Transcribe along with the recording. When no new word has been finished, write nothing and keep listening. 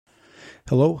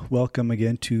Hello, welcome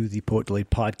again to the Poet Delayed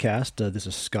podcast. This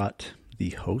is Scott, the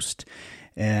host,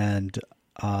 and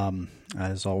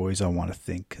as always, I want to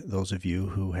thank those of you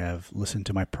who have listened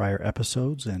to my prior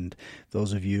episodes and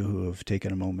those of you who have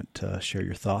taken a moment to share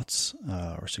your thoughts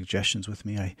or suggestions with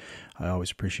me. I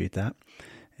always appreciate that,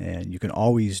 and you can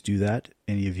always do that.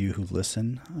 Any of you who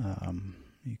listen,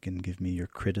 you can give me your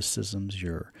criticisms,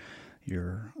 your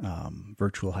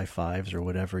virtual high fives or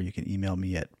whatever. You can email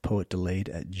me at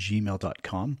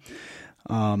poetdelayed@gmail.com.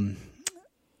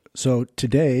 So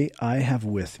today I have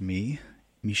with me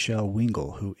Michelle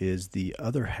Wingle, who is the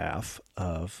other half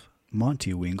of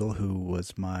Monty Wingle, who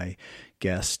was my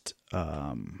guest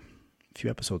a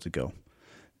few episodes ago.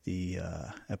 The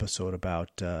episode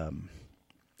about,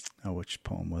 which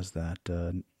poem was that?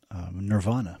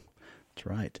 Nirvana. That's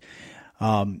right.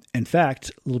 In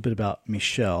fact, a little bit about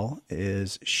Michelle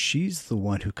is she's the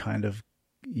one who kind of,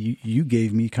 you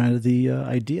gave me kind of the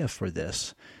idea for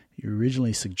this. You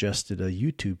originally suggested a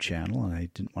YouTube channel, and I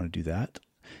didn't want to do that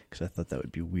because I thought that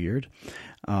would be weird.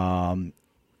 And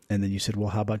then you said, well,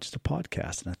 how about just a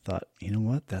podcast? And I thought, you know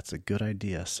what? That's a good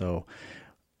idea. So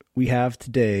we have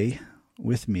today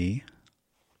with me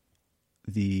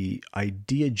the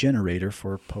idea generator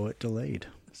for Poet Delayed.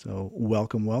 So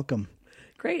welcome.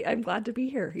 Great. I'm glad to be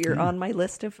here. You're on my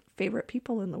list of favorite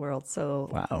people in the world. So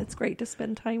Wow. It's great to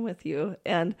spend time with you.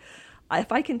 And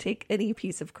if I can take any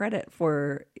piece of credit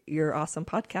for your awesome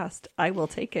podcast, I will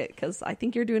take it because I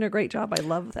think you're doing a great job. I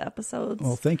love the episodes.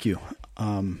 Well, thank you.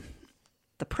 The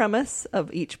premise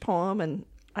of each poem, and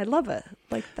I love it.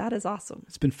 Like, that is awesome.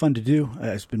 It's been fun to do.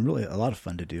 It's been really a lot of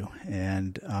fun to do.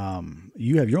 And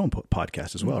you have your own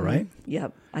podcast as well, right?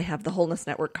 Yep. I have the Wholeness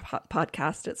Network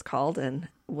podcast, it's called, and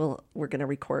we're going to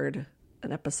record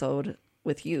an episode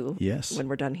with you when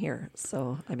we're done here.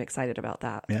 So I'm excited about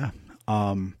that. Yeah.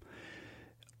 Now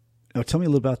tell me a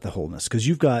little about the Wholeness, because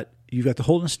you've got the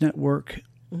Wholeness Network,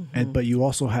 but you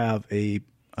also have a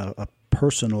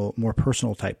more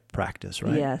personal type practice,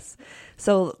 right? Yes.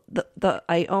 So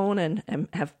I own and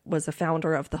was a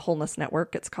founder of the Wholeness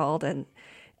Network, it's called, and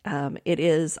it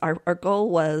is our goal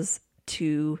was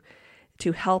to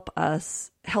help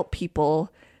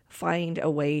people find a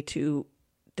way to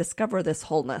discover this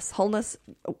wholeness. Wholeness,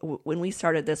 when we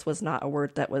started this, was not a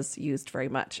word that was used very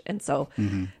much. And so,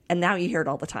 and now you hear it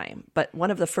all the time. But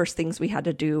one of the first things we had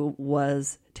to do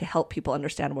was to help people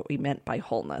understand what we meant by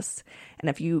wholeness. And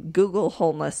if you Google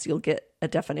wholeness, you'll get a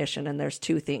definition. And there's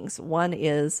two things. One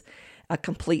is a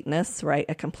completeness, right?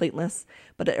 A completeness.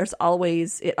 But it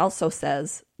also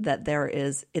says that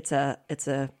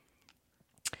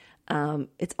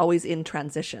it's always in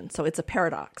transition. So it's a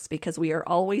paradox because we are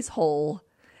always whole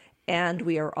and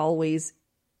we are always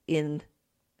in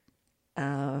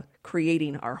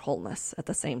creating our wholeness at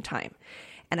the same time.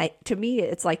 And to me,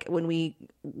 it's like when we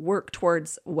work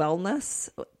towards wellness,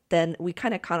 then we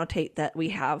kind of connotate that we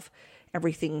have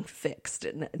everything fixed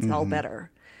and it's all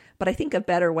better. But I think a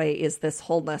better way is this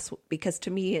wholeness, because to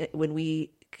me, when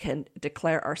we can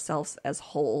declare ourselves as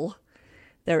whole,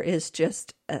 there is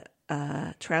just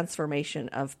a transformation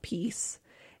of peace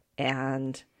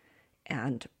and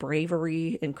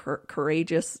bravery and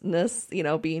courageousness,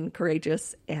 being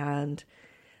courageous, and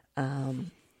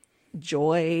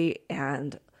joy,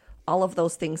 and all of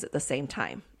those things at the same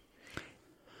time.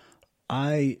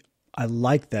 I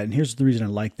like that. And here's the reason I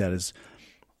like that is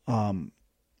I've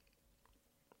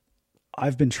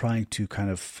been trying to kind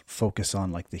of focus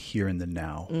on like the here and the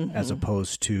now as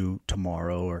opposed to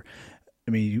tomorrow,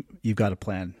 you've got a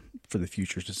plan for the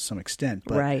future to some extent,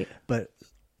 but right. But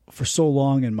for so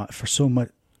long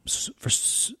for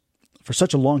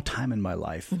such a long time in my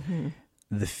life,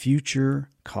 the future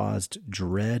caused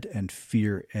dread and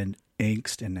fear and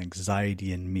angst and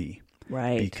anxiety in me,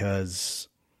 right? Because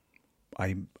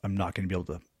I'm not going to be able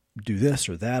to do this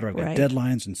or that, or I've got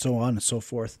deadlines and so on and so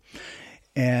forth.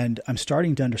 And I'm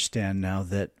starting to understand now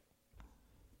that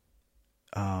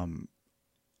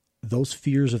those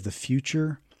fears of the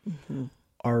future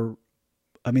are,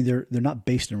 they're not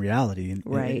based in reality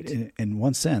in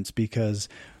one sense, because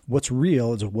what's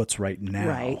real is what's right now.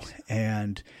 Right.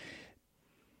 And,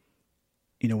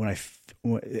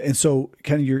 and so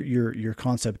kind of your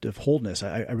concept of wholeness,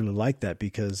 I really like that,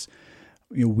 because,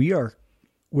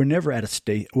 we're never at a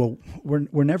state. Well,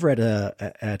 we're never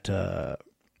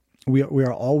we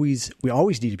always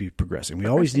need to be progressing. We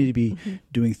always need to be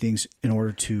doing things in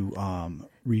order to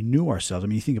renew ourselves.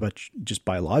 You think about just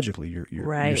biologically,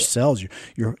 your cells,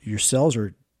 your cells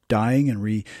are dying and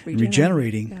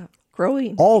regenerating,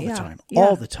 growing all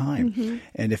the time.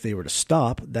 And if they were to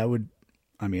stop, that would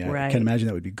I mean, I Right. can imagine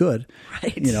that would be good,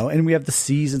 Right. and we have the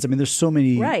seasons. I mean, there's so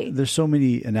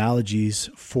many analogies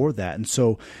for that. And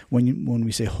so when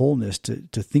we say wholeness, to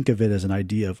think of it as an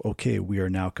idea of, okay, we are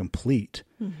now complete,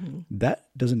 that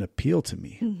doesn't appeal to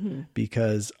me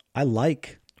because I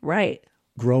like Right.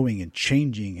 growing and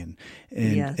changing and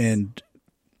Yes. and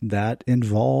that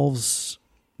involves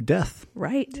death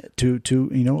Right.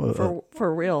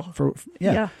 For real.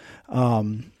 yeah.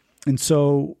 And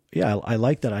so, I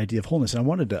like that idea of wholeness. And I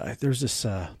wanted to, there's this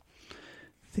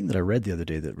thing that I read the other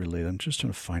day that related. I'm just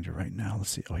trying to find it right now.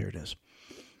 Let's see. Oh, here it is.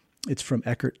 It's from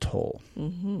Eckhart Tolle.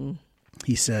 Mm-hmm.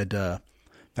 He said, in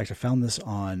fact, I found this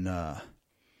on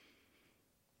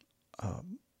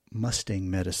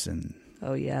Mustang Medicine.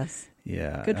 Oh, yes.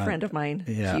 Yeah. Good friend of mine.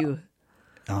 yeah. Hugh.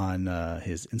 On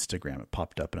his Instagram, it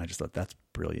popped up, and I just thought that's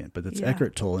brilliant. But it's Yeah.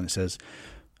 Eckhart Tolle, and it says,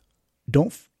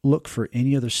 "Don't look for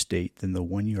any other state than the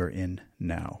one you are in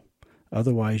now.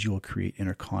 Otherwise, you will create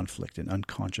inner conflict and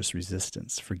unconscious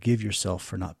resistance. Forgive yourself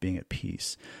for not being at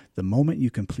peace. The moment you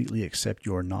completely accept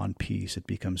your non-peace, it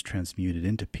becomes transmuted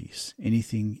into peace.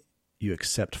 Anything you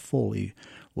accept fully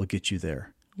will get you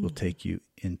there, will take you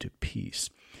into peace.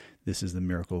 This is the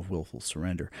miracle of willful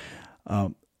surrender."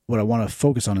 What I want to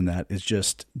focus on in that is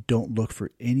just don't look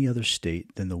for any other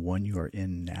state than the one you are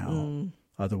in now.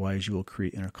 Otherwise, you will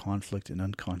create inner conflict and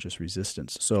unconscious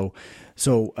resistance.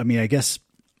 So I mean, I guess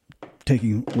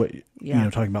taking what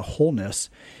talking about wholeness.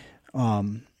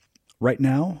 Right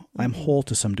now, I'm whole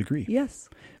to some degree. Yes.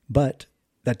 But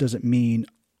that doesn't mean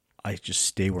I just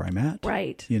stay where I'm at.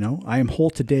 Right. I am whole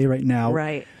today, right now.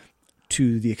 Right.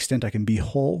 To the extent I can be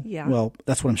whole. Yeah. Well,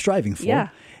 that's what I'm striving for. Yeah.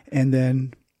 And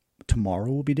then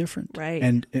tomorrow will be different.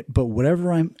 Right. But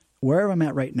wherever I'm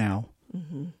at right now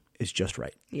is just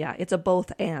right. Yeah. It's a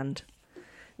both and.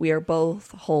 We are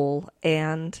both whole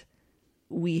and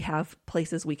we have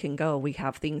places we can go. We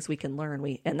have things we can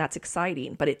learn. And that's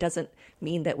exciting, but it doesn't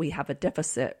mean that we have a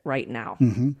deficit right now.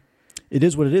 It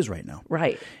is what it is right now.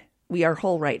 Right. We are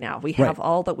whole right now. We have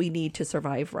all that we need to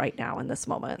survive right now in this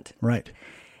moment. Right.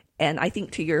 And I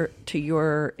think to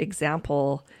your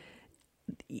example,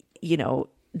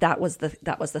 that was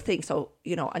the thing. So,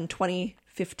 in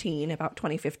about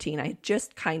 2015, I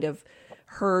just kind of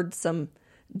heard some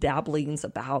dabblings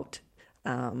about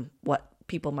what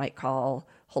people might call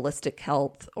holistic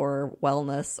health or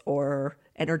wellness or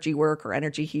energy work or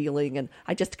energy healing. And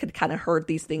I just could kind of heard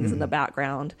these things in the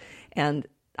background. And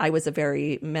I was a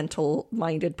very mental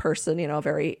minded person, a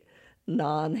very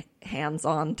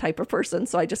non-hands-on type of person.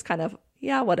 So I just kind of,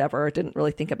 whatever, didn't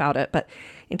really think about it. But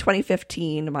in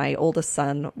 2015, my oldest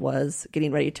son was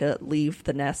getting ready to leave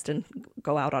the nest and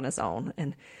go out on his own.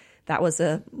 And that was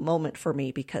a moment for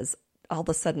me because all of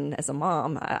a sudden as a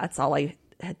mom, that's all I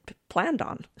had planned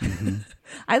on.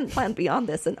 I hadn't planned beyond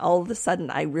this. And all of a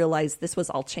sudden I realized this was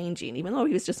all changing, even though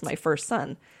he was just my first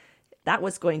son, that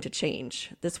was going to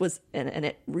change. This was, and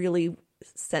it really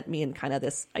sent me in kind of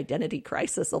this identity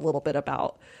crisis a little bit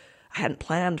about, I hadn't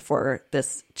planned for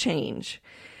this change.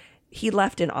 He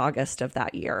left in August of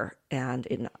that year. And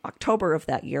in October of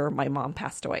that year, my mom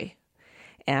passed away.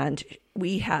 And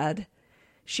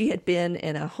she had been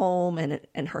in a home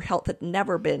and her health had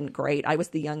never been great. I was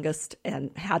the youngest and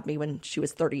had me when she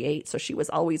was 38. So she was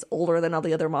always older than all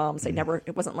the other moms.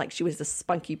 It wasn't like she was this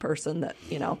spunky person that,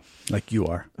 Like you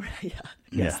are.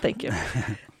 Yes, thank you.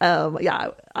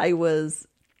 I was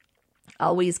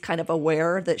always kind of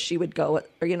aware that she would go,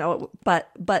 but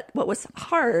what was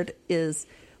hard is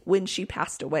when she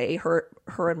passed away, her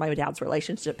and my dad's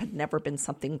relationship had never been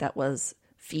something that was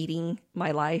feeding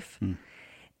my life.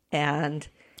 And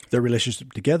their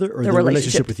relationship together or their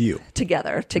relationship with you?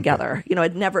 Together. Okay.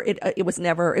 It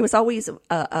was always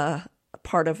a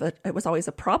part of it. It was always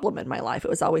a problem in my life. It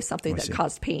was always something that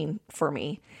caused pain for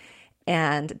me.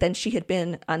 And then she had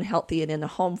been unhealthy and in a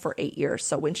home for 8 years.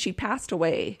 So when she passed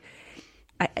away,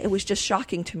 it was just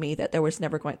shocking to me that there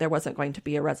wasn't going to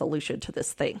be a resolution to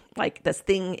this thing. Like this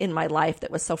thing in my life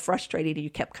that was so frustrating, you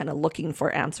kept kind of looking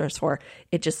for answers for,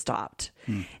 it just stopped.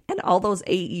 And all those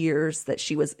 8 years that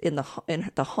she was in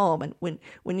the home, and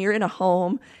when you're in a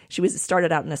home, she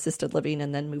started out in assisted living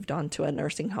and then moved on to a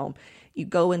nursing home. You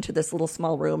go into this little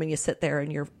small room and you sit there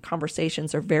and your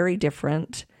conversations are very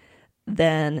different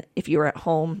than if you were at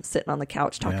home sitting on the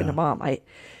couch talking to mom.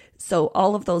 So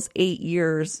all of those 8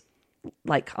 years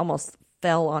like almost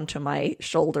fell onto my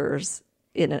shoulders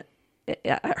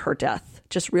at her death,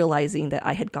 just realizing that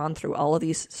I had gone through all of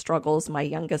these struggles. My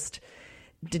youngest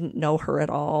didn't know her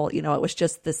at all. It was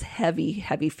just this heavy,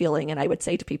 heavy feeling. And I would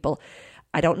say to people,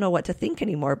 I don't know what to think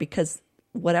anymore because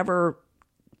whatever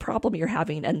problem you're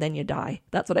having, and then you die.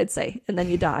 That's what I'd say. And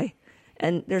then you die.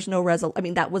 And there's no I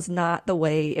mean, that was not the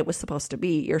way it was supposed to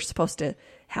be. You're supposed to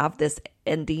have this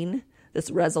ending,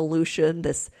 this resolution,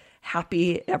 this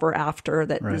happy ever after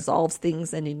that resolves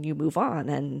things, and then you move on.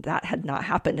 And that had not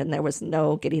happened, and there was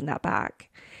no getting that back.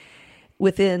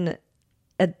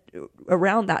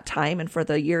 Around that time, and for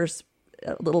the years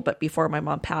a little bit before my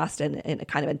mom passed, and it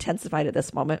kind of intensified at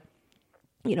this moment,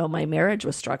 you know, my marriage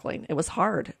was struggling. It was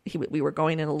hard. We were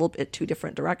going in a little bit two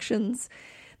different directions.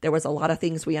 There was a lot of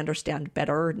things we understand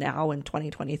better now in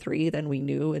 2023 than we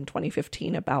knew in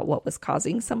 2015 about what was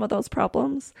causing some of those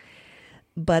problems.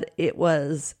 But it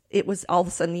was all of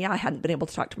a sudden, I hadn't been able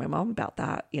to talk to my mom about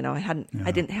that. You know,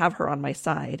 I didn't have her on my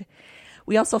side.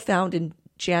 We also found in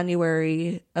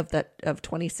January of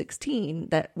 2016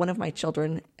 that one of my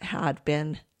children had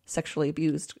been sexually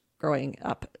abused growing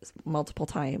up multiple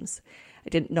times. I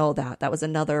didn't know that. That was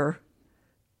another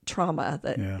trauma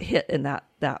that hit in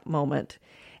that moment.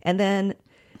 And then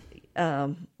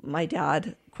my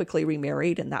dad quickly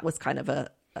remarried, and that was kind of a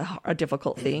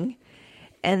difficult thing.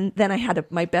 And then I had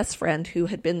my best friend, who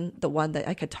had been the one that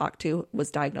I could talk to,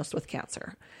 was diagnosed with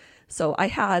cancer. So I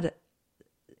had,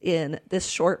 in this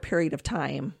short period of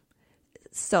time,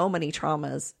 so many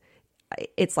traumas.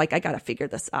 It's like, I got to figure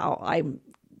this out. I'm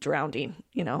drowning,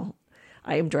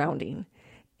 I am drowning.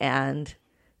 And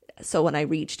so when I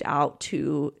reached out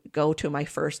to go to my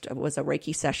first, it was a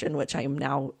Reiki session, which I am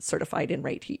now certified in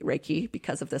Reiki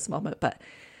because of this moment. But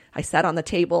I sat on the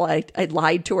table. I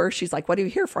lied to her. She's like, "What are you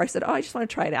here for?" I said, "Oh, I just want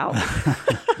to try it out."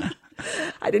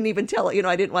 I didn't even tell her,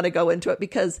 I didn't want to go into it,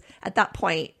 because at that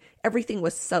point, everything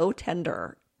was so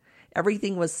tender.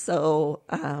 Everything was so,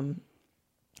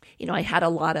 I had a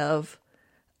lot of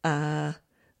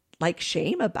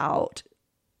shame about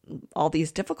all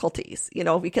these difficulties,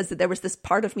 because there was this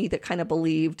part of me that kind of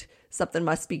believed I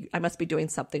must be doing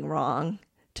something wrong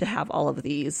to have all of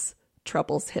these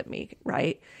troubles hit me.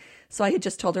 Right. So I had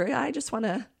just told her, I just want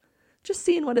to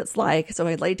seeing what it's like. So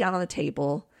I laid down on the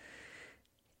table,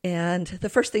 and the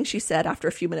first thing she said after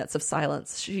a few minutes of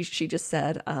silence, she just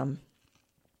said,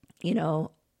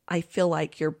 I feel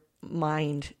like your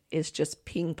mind is just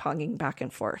ping-ponging back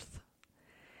and forth.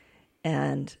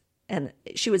 And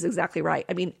she was exactly right.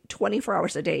 I mean, 24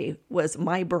 hours a day was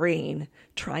my brain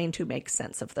trying to make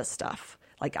sense of this stuff.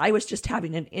 Like, I was just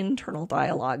having an internal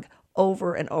dialogue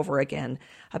over and over again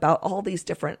about all these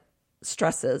different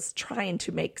stresses, trying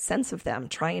to make sense of them,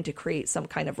 trying to create some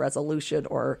kind of resolution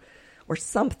or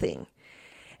something.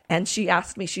 And she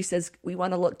asked me, she says, we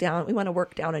want to work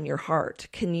down in your heart.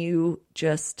 Can you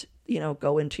just,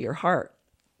 go into your heart?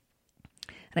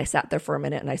 And I sat there for a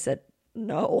minute and I said,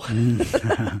 no,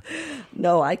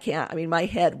 no, I can't. I mean, I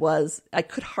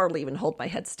could hardly even hold my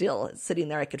head still. Sitting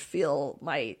there, I could feel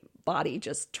my body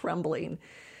just trembling,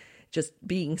 just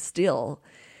being still.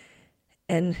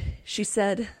 And she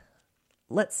said,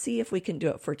 let's see if we can do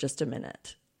it for just a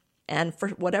minute. And for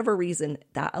whatever reason,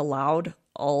 that allowed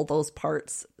all those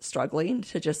parts struggling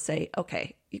to just say,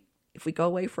 okay, if we go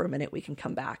away for a minute, we can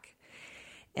come back.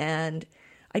 And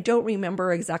I don't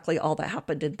remember exactly all that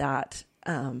happened in that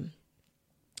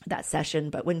session,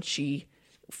 but when she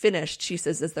finished, she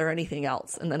says, is there anything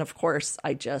else? And then, of course,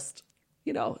 I just,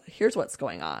 here's what's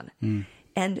going on.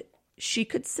 And she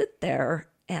could sit there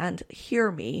and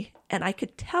hear me, and I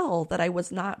could tell that I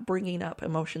was not bringing up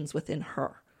emotions within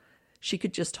her. She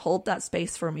could just hold that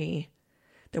space for me.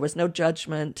 There was no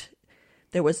judgment.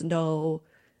 There was no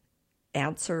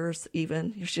answers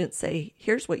even. She didn't say,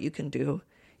 here's what you can do.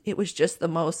 It was just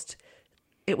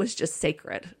it was just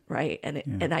sacred, right?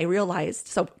 And I realized,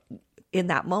 so in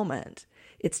that moment,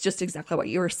 it's just exactly what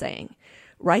you were saying.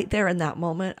 Right there in that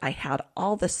moment, I had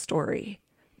all this story,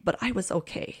 but I was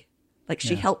okay. Like,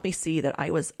 she helped me see that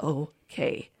I was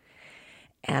okay.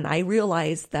 And I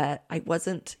realized that I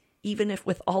wasn't, even if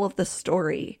with all of the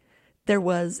story, there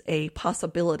was a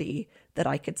possibility that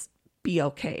I could be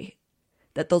okay,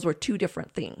 that those were two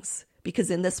different things. Because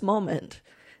in this moment,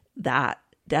 that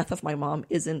death of my mom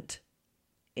isn't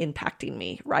impacting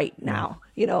me right now,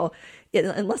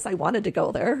 unless I wanted to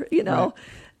go there,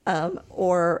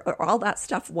 or all that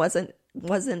stuff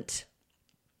wasn't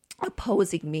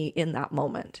opposing me in that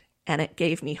moment. And it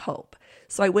gave me hope.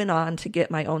 So I went on to get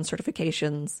my own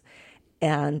certifications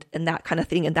and that kind of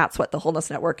thing. And that's what the Wholeness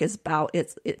Network is about.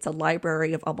 It's a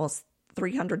library of almost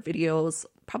 300 videos,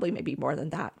 probably maybe more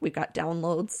than that. We've got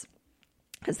downloads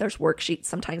because there's worksheets.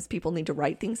 Sometimes people need to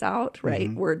write things out, right?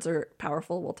 Mm-hmm. Words are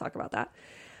powerful. We'll talk about that,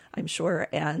 I'm sure.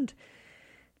 And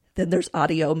then there's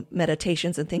audio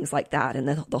meditations and things like that. And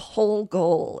the whole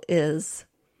goal is,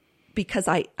 because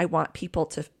I want people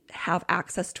to have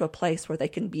access to a place where they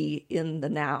can be in the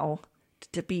now,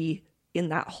 to be in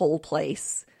that whole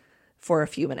place for a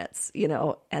few minutes,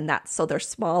 and so they're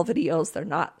small videos. They're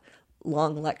not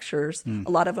long lectures. A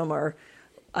lot of them are,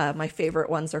 my favorite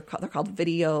ones they're called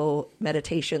video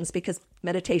meditations, because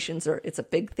meditations it's a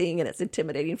big thing and it's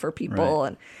intimidating for people.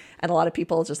 Right. And a lot of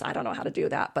people just, I don't know how to do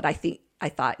that. But I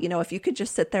thought, if you could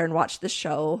just sit there and watch this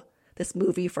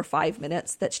movie for 5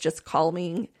 minutes, that's just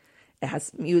calming. It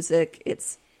has music.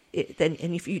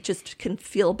 And if you just can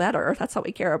feel better, that's all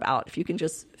we care about. If you can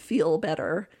just feel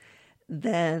better,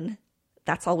 then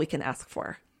that's all we can ask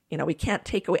for. We can't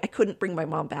take away. I couldn't bring my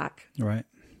mom back.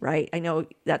 Right. I know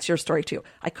that's your story too.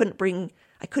 I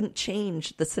couldn't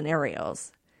change the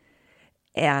scenarios,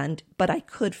 but I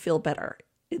could feel better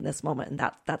in this moment.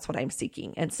 And that's what I'm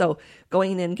seeking. And so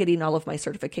going in, getting all of my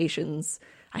certifications,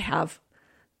 I have,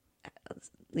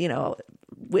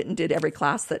 went and did every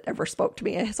class that ever spoke to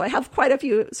me. So I have quite a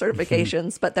few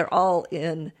certifications, but they're all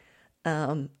in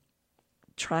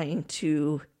trying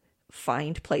to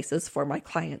find places for my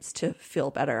clients to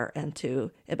feel better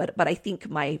but I think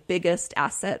my biggest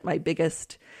asset, my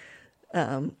biggest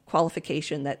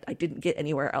qualification that I didn't get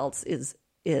anywhere else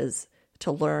is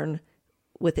to learn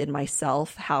within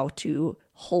myself how to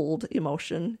hold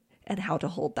emotion and how to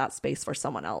hold that space for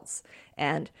someone else.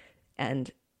 And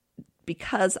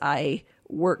because I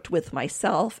worked with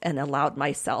myself and allowed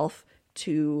myself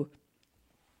to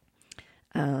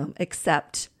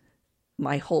accept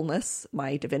my wholeness,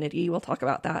 my divinity, we'll talk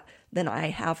about that, then I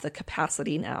have the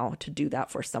capacity now to do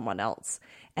that for someone else.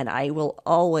 And I will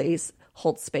always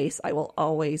hold space. I will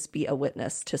always be a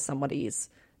witness to somebody's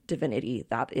divinity.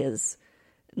 That is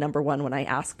number one. When I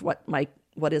asked what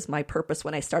is my purpose,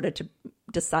 when I started to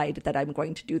decide that I'm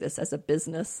going to do this as a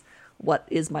business, what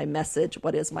is my message?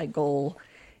 What is my goal?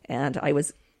 And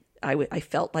I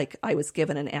felt like I was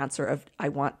given an answer of, I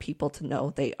want people to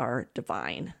know they are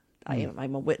divine.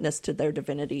 I'm a witness to their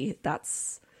divinity.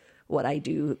 That's what I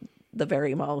do the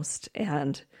very most.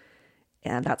 And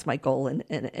that's my goal in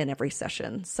every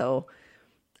session. So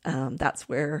that's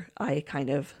where I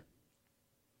kind of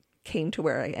came to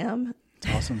where I am.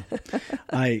 Awesome.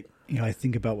 I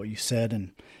think about what you said,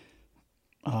 and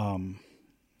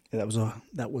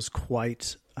that was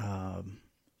quite a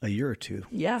year or two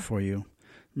for you.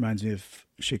 Reminds me of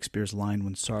Shakespeare's line,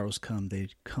 "When sorrows come, they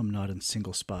come not in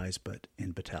single spies, but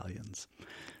in battalions."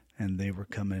 And they were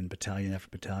coming in battalion after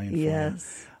battalion.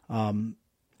 Yes. And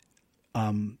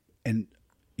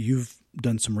you've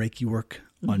done some Reiki work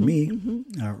on me,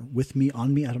 or with me,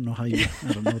 on me. I don't know I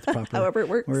don't know the proper however it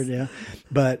works. word. Yeah.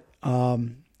 But,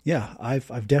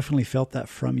 I've definitely felt that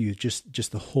from you,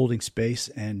 just the holding space.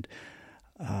 And,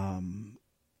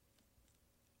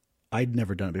 I'd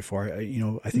never done it before.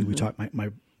 I think we talked,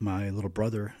 my little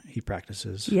brother, he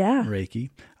practices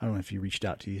Reiki. I don't know if he reached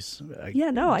out to you.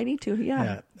 I need to.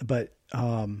 Yeah. But,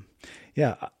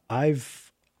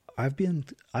 I've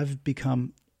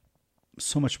become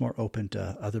so much more open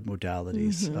to other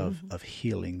modalities of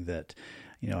healing that,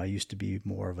 I used to be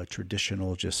more of a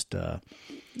traditional, just,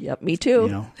 yep, me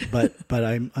too. But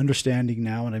I'm understanding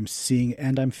now, and I'm seeing,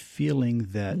 and I'm feeling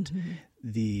that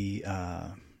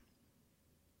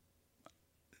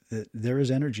there is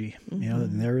energy,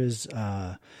 and there is,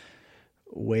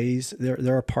 ways,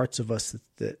 there are parts of us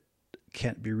that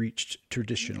can't be reached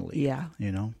traditionally. Yeah.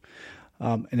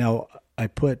 Now I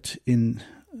put in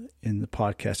the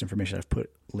podcast information, I've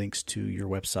put links to your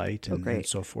website and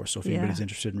so forth. So if anybody's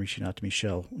interested in reaching out to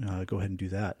Michelle, go ahead and do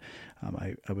that.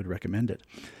 I would recommend it.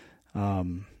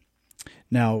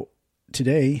 Now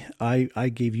today I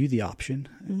gave you the option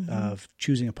of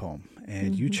choosing a poem,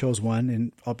 and you chose one,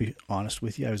 and I'll be honest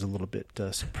with you, I was a little bit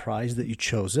surprised that you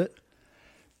chose it.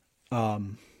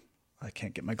 I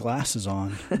can't get my glasses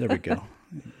on. There we go.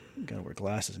 Got to wear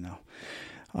glasses now.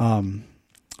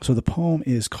 So the poem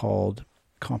is called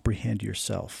 "Comprehend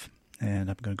Yourself," and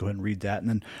I'm going to go ahead and read that, and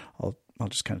then I'll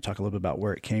just kind of talk a little bit about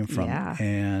where it came from,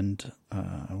 and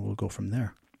we'll go from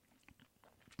there.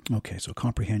 Okay, so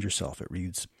 "Comprehend Yourself." It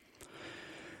reads,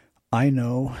 "I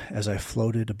know as I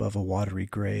floated above a watery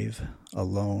grave,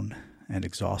 alone and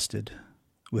exhausted,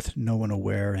 with no one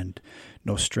aware and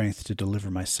no strength to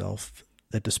deliver myself,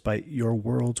 that despite your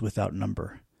worlds without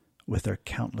number, with their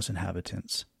countless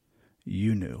inhabitants,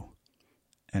 you knew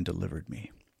and delivered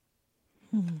me."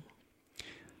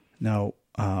 Now,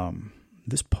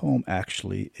 this poem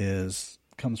actually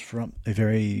comes from a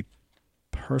very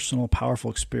personal,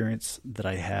 powerful experience that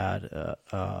I had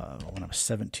when I was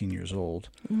 17 years old.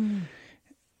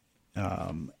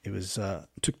 It was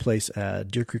took place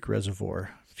at Deer Creek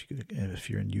Reservoir. If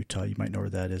you're in Utah, you might know where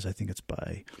that is. I think it's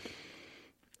by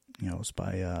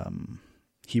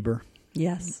Heber.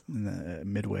 Yes. In the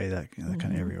Midway, that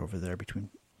kind of area over there,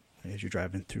 between as you're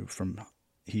driving through from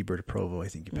Heber to Provo. I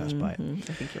think you passed by it.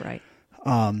 I think you're right.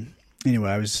 Anyway,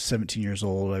 I was 17 years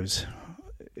old. It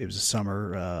was a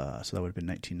summer, so that would have been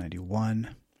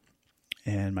 1991.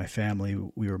 And my family,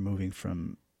 we were moving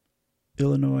from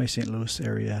Illinois, St. Louis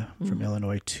area, from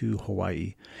Illinois to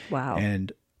Hawaii. Wow.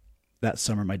 And that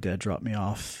summer, my dad dropped me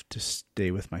off to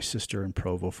stay with my sister in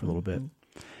Provo for a little bit.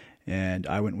 And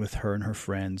I went with her and her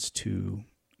friends to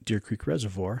Deer Creek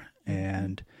Reservoir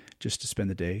and just to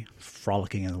spend the day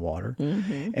frolicking in the water.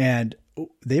 And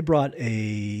they brought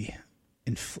it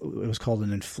was called an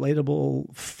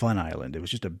inflatable fun island. It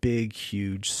was just a big,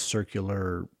 huge,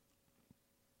 circular,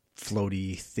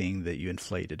 floaty thing that you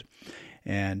inflated.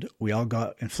 And we all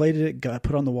got inflated it, got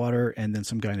put on the water, and then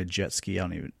some guy in a jet ski,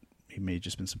 he may have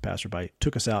just been some passerby,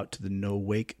 took us out to the no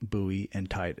wake buoy and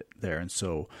tied it there. And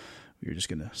so we were just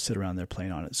going to sit around there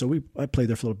playing on it. So I played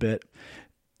there for a little bit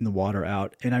in the water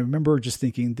out. And I remember just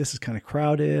thinking, this is kind of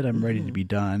crowded. I'm ready to be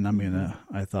done.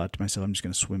 I thought to myself, I'm just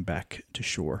going to swim back to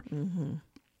shore.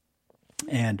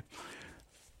 And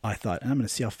I thought, I'm going to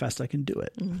see how fast I can do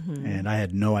it. And I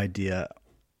had no idea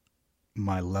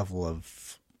my level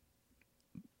of,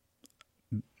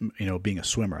 being a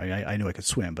swimmer. I knew I could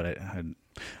swim, but I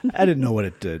didn't know what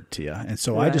it did to you. And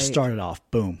so I just started off,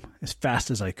 boom, as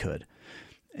fast as I could.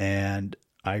 And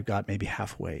I got maybe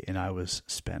halfway and I was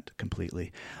spent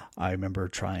completely. I remember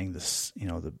trying this,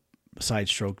 the side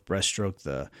stroke, breaststroke,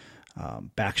 the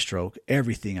backstroke,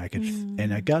 everything I could.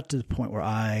 And I got to the point where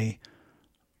I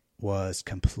was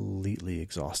completely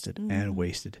exhausted and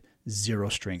wasted, zero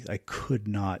strength. I could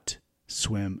not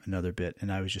swim another bit.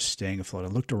 And I was just staying afloat. I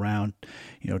looked around,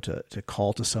 to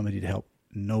call to somebody to help.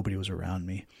 Nobody was around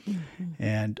me.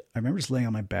 And I remember just laying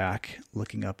on my back,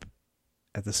 looking up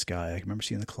at the sky. I remember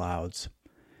seeing the clouds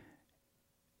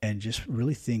and just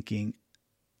really thinking,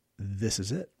 this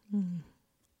is it.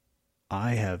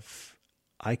 I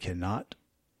cannot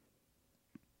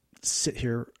sit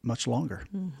here much longer.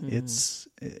 It's,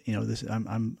 this,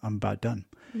 I'm about done.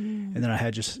 And then I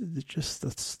had just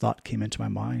this thought came into my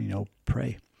mind,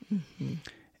 pray.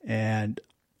 And,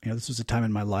 this was a time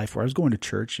in my life where I was going to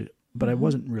church, but I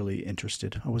wasn't really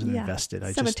interested. I wasn't invested.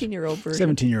 17-year-old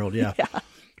version. 17-year-old, yeah.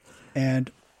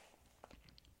 And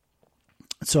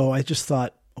so I just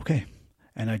thought, okay.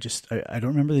 And I don't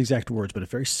remember the exact words, but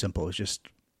it's very simple. It's just,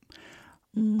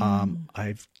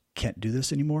 I can't do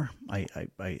this anymore. I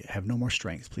have no more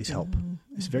strength. Please help.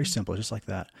 It's very simple, just like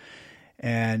that.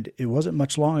 And it wasn't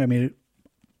much long. I mean,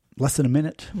 less than a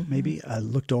minute, maybe. I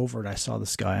looked over and I saw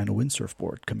this guy on a windsurf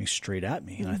board coming straight at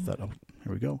me. And I thought, oh,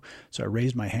 here we go. So I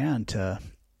raised my hand to,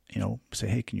 say,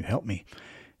 hey, can you help me?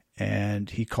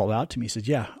 And he called out to me. He said,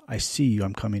 yeah, I see you.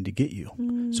 I'm coming to get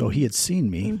you. So he had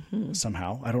seen me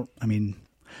somehow.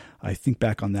 I think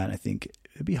back on that. And I think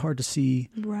it'd be hard to see.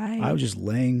 Right. I was just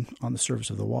laying on the surface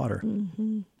of the water.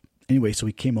 Anyway, so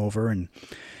he came over and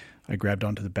I grabbed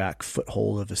onto the back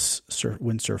foothold of his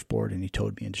windsurf board and he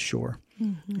towed me into shore.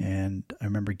 And I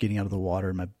remember getting out of the water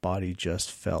and my body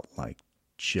just felt like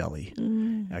jelly.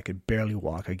 I could barely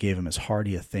walk. I gave him as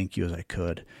hearty a thank you as I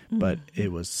could, but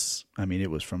it was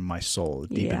from my soul,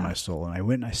 deep in my soul. And I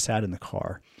went and I sat in the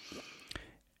car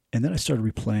and then I started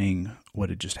replaying what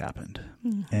had just happened.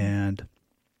 And,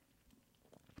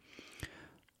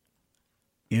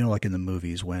 like in the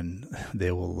movies when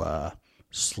they will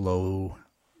slow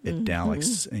it down,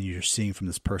 and you're seeing from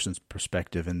this person's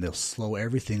perspective and they'll slow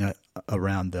everything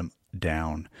around them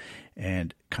down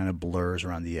and kind of blurs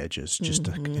around the edges just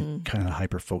to kind of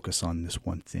hyper focus on this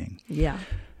one thing. Yeah.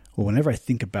 Well, whenever I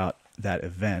think about that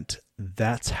event,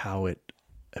 that's how it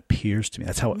appears to me.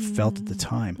 That's how it felt at the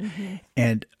time.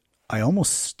 And I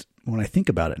almost, when I think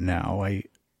about it now, I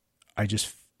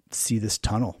just see this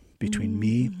tunnel between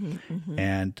me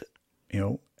and,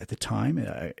 at the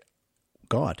time,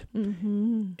 God.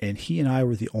 And he and I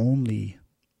were the only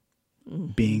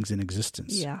beings in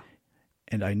existence. Yeah.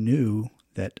 And I knew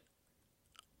that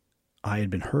I had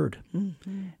been heard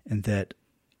and that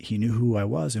he knew who I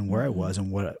was and where I was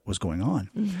and what was going on.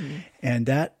 And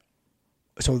that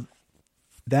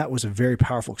was a very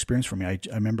powerful experience for me. I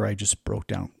remember I just broke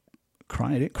down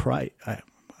crying. I didn't cry. I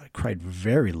cried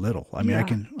very little. I mean, I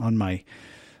can,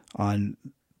 on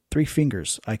 3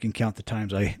 fingers, I can count the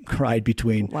times I cried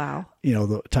between,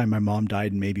 the time my mom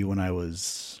died and maybe when I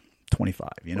was 25,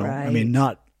 Right. I mean,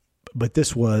 but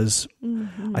this was,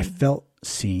 I felt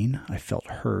seen, I felt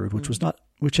heard,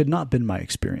 which had not been my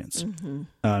experience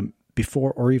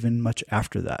before or even much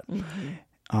after that.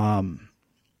 And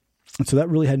so that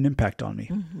really had an impact on me.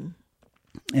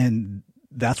 And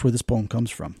that's where this poem comes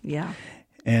from. Yeah.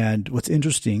 And what's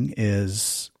interesting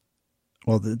is,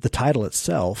 the title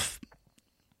itself,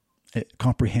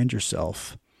 Comprehend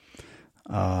Yourself,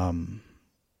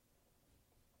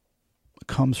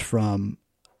 comes from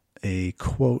a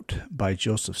quote by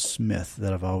Joseph Smith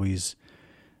that I've always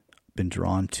been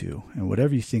drawn to. And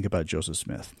whatever you think about Joseph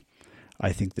Smith,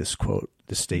 I think this quote,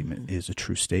 this statement is a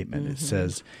true statement. It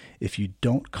says, if you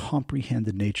don't comprehend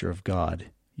the nature of God,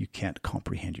 you can't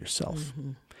comprehend yourself.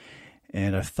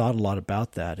 And I've thought a lot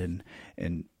about that. And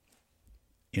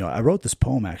I wrote this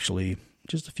poem actually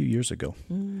just a few years ago.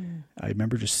 I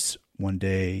remember just one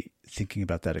day thinking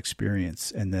about that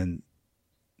experience, and then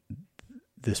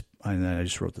I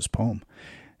just wrote this poem.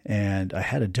 And I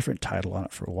had a different title on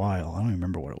it for a while. I don't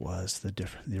remember what it was,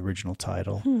 the original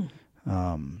title.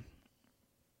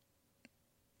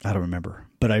 I don't remember.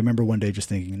 But I remember one day just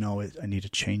thinking, no, I need to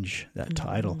change that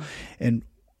title. And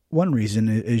one reason,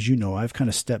 as you know, I've kind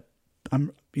of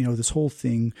this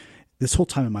whole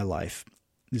time in my life,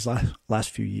 these last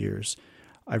few years,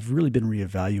 I've really been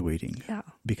reevaluating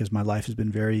because my life has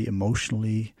been very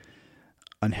emotionally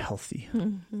unhealthy.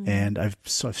 And I've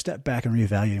stepped back and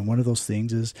reevaluating. One of those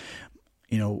things is,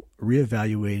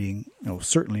 reevaluating,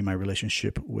 certainly my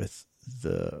relationship with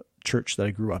the church that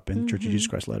I grew up in, Church of Jesus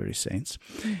Christ Latter-day Saints,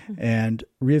 and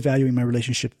reevaluating my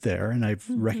relationship there. And I've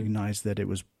recognized that it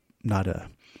was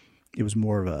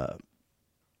more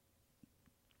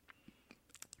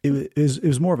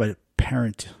of a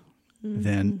parent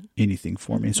than anything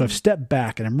for me. And so I've stepped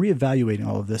back and I'm reevaluating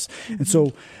all of this. And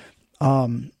so,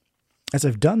 as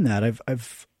I've done that,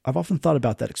 I've often thought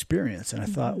about that experience, and I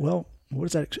thought, well,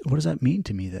 what does that mean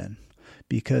to me then?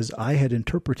 Because I had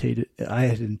interpreted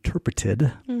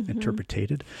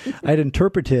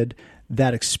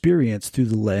that experience through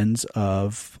the lens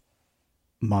of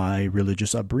my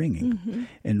religious upbringing,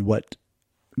 and what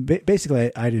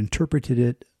basically I'd interpreted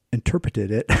it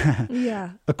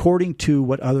according to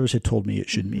what others had told me it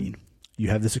should mean. You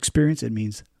have this experience, it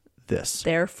means this.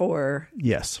 Therefore,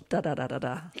 yes. Da da da da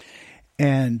da.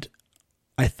 And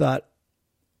I thought,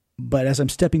 but as I'm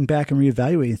stepping back and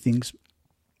reevaluating things,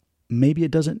 maybe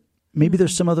it doesn't. Maybe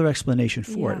there's some other explanation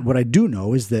for it. What I do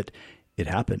know is that it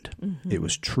happened. It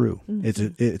was true.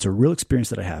 It's a real experience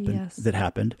that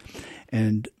happened,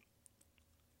 and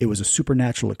it was a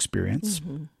supernatural experience.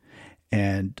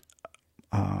 And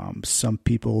some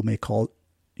people may call it,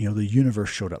 the universe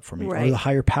showed up for me, or the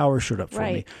higher power showed up for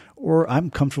me, or I'm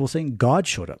comfortable saying God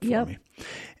showed up for me.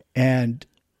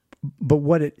 But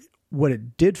what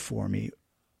it did for me,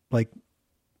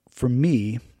 for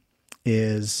me,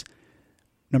 is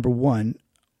number one,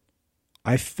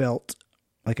 I felt,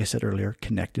 like I said earlier,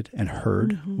 connected and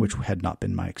heard, which had not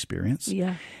been my experience.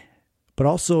 Yeah. But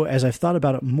also, as I've thought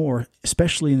about it more,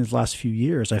 especially in the last few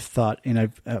years, I've thought, and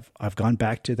I've gone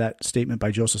back to that statement by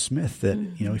Joseph Smith that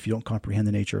if you don't comprehend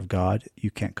the nature of God,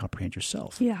 you can't comprehend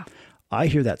yourself. Yeah. I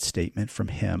hear that statement from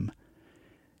him,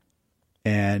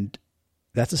 and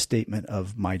that's a statement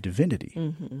of my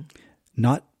divinity,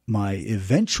 not my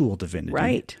eventual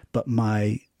divinity, but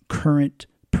my current,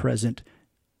 present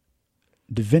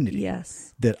divinity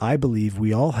that I believe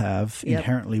we all have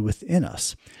inherently within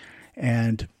us.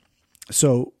 And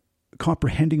so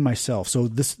comprehending myself. So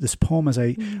this poem, as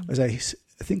I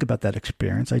think about that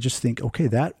experience, I just think, okay,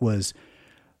 that was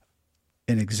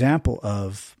an example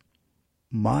of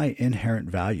my inherent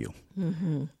value.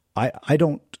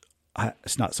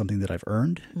 It's not something that I've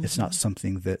earned. It's not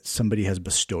something that somebody has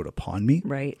bestowed upon me.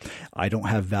 Right. I don't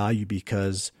have value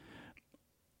because,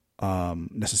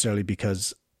 necessarily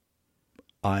because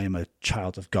I am a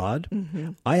child of God.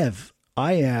 I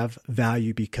have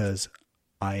value because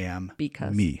I am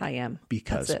me. I am.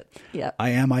 Because that's it. Yeah. I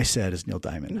am, I said, as Neil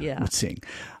Diamond would sing.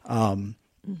 And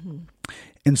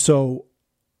so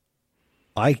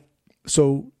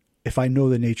if I know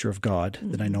the nature of God,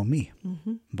 then I know me.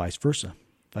 Vice versa.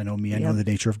 If I know me, I know the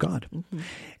nature of God.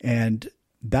 And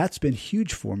that's been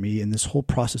huge for me in this whole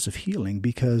process of healing,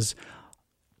 because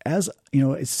as you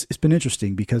know, it's been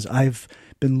interesting because I've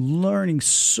been learning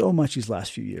so much these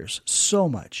last few years, so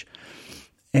much.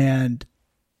 And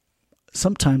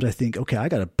sometimes I think, okay, I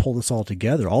got to pull this all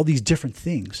together, all these different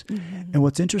things. And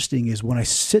what's interesting is when I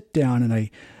sit down and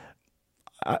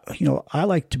I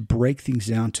like to break things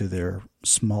down to their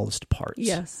smallest parts.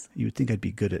 Yes. You would think I'd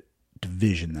be good at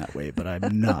division that way, but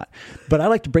I'm not. But I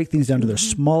like to break things down to their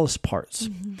smallest parts.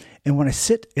 And when I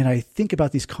sit and I think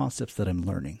about these concepts that I'm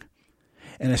learning,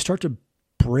 and I start to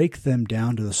break them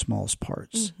down to the smallest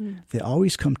parts, they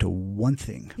always come to one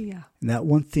thing. Yeah. And that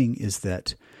one thing is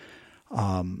that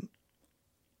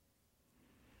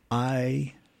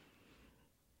I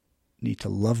need to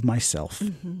love myself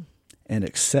and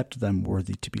accept that I'm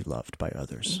worthy to be loved by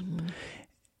others.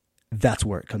 That's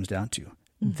where it comes down to.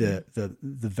 The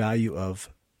value of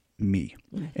me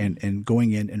and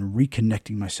going in and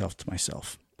reconnecting myself to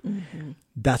myself.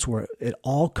 That's where it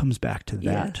all comes back to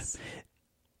that, Yes.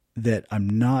 that I'm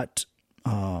not,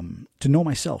 to know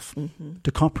myself,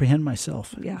 to comprehend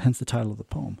myself, Yeah. hence the title of the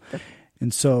poem.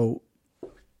 And so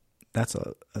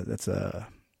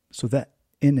so that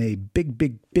in a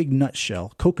big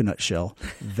nutshell, coconut shell,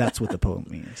 that's what the poem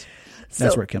means.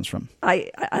 That's So- where it comes from.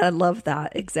 I love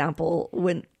that example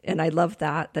and I love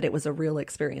that it was a real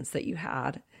experience that you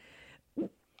had.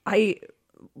 I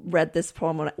read this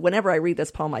poem. Whenever I read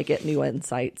this poem, I get new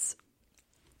insights.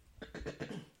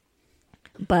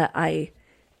 But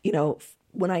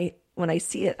when I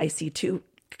see it, I see two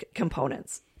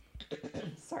components.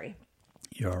 Sorry.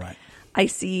 You're all right. I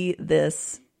see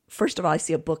this, first of all, I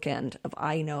see a bookend of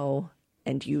I know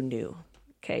and you knew.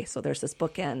 Okay, so there's this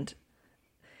bookend,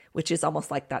 which is almost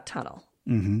like that tunnel.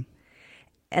 Mm-hmm.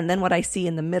 And then what I see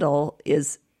in the middle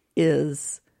is a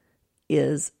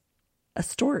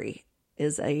story.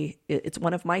 It's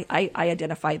one of my, I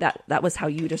identify that was how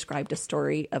you described a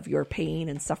story of your pain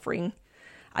and suffering.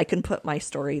 I can put my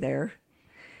story there.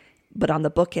 But on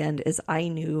the bookend is I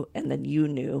knew and then you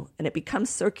knew. And it becomes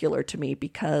circular to me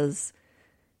because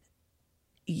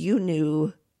you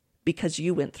knew because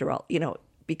you went through all,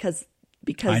 because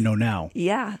I know now.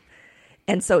 yeah.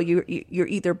 And so you're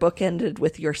either bookended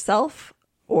with yourself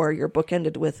or you're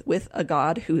bookended with a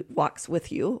God who walks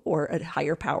with you or a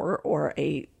higher power or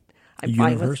I'm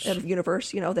fine with a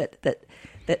universe,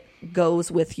 that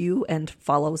goes with you and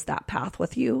follows that path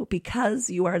with you. Because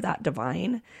you are that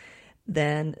divine,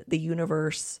 then the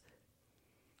universe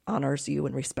honors you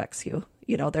and respects you.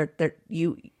 You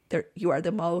are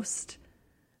the most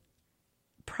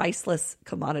priceless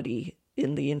commodity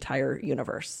in the entire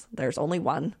universe. There's only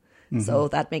one. So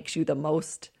that makes you the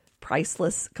most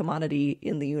priceless commodity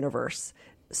in the universe.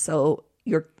 So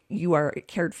you are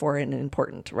cared for and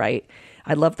important, right?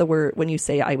 I love the word when you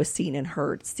say I was seen and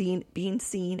heard. Being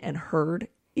seen and heard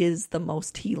is the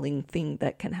most healing thing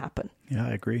that can happen. Yeah,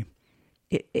 I agree.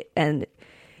 And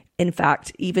in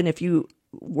fact, even if you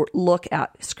look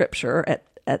at scripture,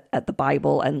 at the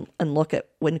Bible and look at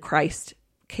when Christ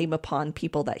came upon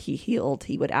people that he healed,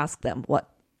 he would ask them, what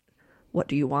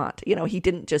do you want? He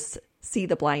didn't just see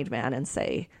the blind man and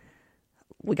say,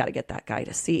 we got to get that guy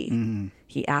to see.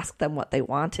 He asked them what they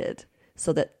wanted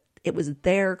so that it was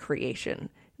their creation.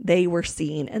 They were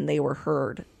seen and they were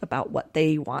heard about what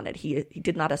they wanted. He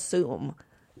did not assume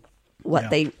what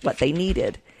they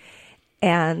needed.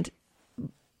 And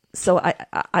so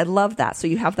I love that. So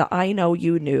you have the I know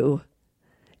you knew,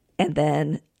 and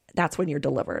then that's when you're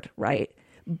delivered, right?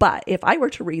 But if I were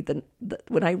to read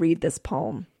when I read this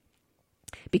poem,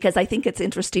 because I think it's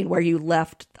interesting where you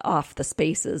left off the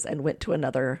spaces and went to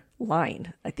another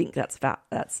line. I think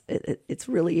it's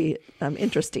really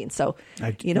interesting. So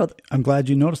I'm glad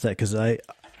you noticed that, because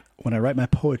when I write my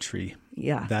poetry,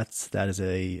 yeah, that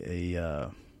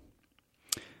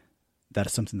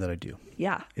is something that I do.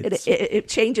 Yeah, it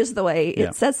changes the way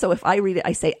it says. So if I read it,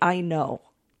 I say I know.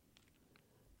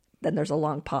 Then there's a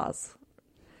long pause.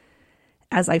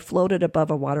 As I floated above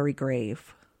a watery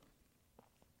grave,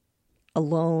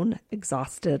 alone,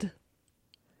 exhausted,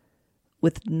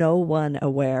 with no one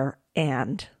aware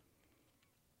and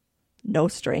no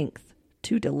strength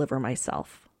to deliver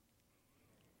myself.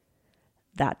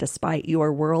 That despite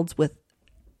your worlds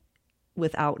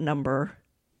without number,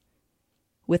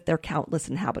 with their countless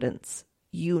inhabitants,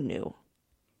 you knew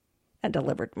and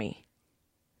delivered me.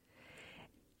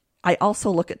 I also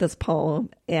look at this poem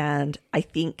and I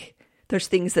think there's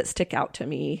things that stick out to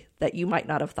me that you might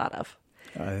not have thought of.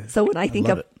 So when I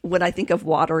think of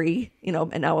watery,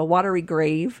 and now a watery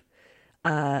grave,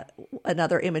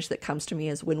 another image that comes to me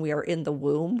is when we are in the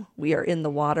womb, we are in the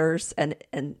waters,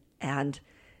 and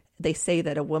they say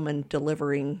that a woman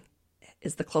delivering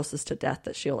is the closest to death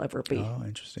that she'll ever be. Oh,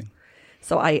 interesting.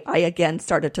 So I again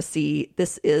started to see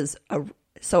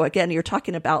so again, you're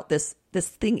talking about this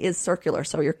thing is circular.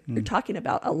 So you're talking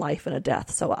about a life and a death.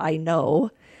 So I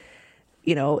know,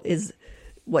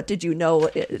 what did you know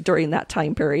during that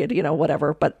time period,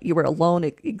 whatever, but you were alone,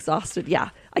 exhausted. Yeah.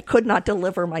 I could not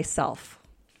deliver myself.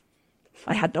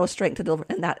 I had no strength to deliver.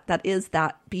 And that is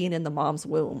that being in the mom's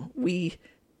womb. We,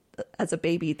 as a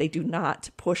baby, they do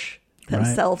not push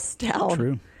themselves down.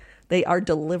 True. They are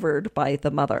delivered by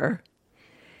the mother.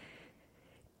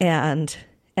 And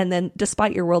then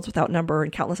despite your worlds without number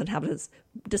and countless inhabitants,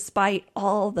 despite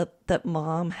all that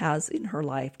mom has in her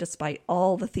life, despite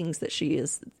all the things that she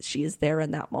is there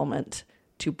in that moment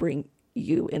to bring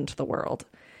you into the world,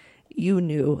 you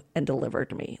knew and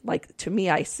delivered me. Like, to me,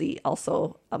 I see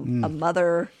also a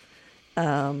mother,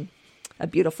 a a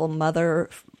beautiful mother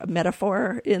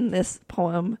metaphor in this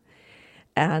poem.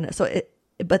 And so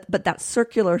but that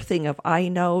circular thing of, I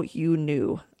know you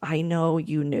knew, I know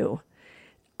you knew,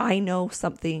 I know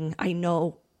something, I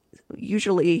know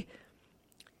usually.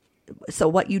 So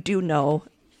what you do know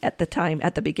at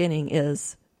the beginning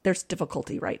is there's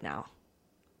difficulty right now,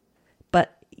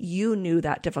 but you knew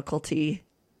that difficulty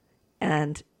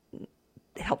and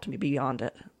helped me beyond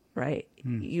it. Right.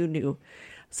 You knew.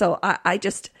 So I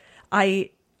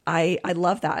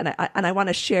love that. And I want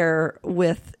to share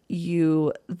with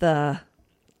you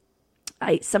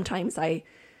sometimes I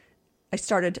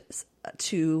started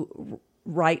to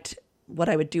write. What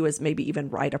I would do is maybe even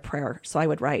write a prayer. So I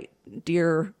would write,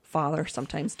 Dear Father,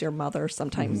 sometimes Dear Mother,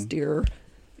 sometimes Dear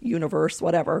Universe,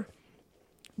 whatever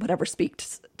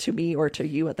speaks to me or to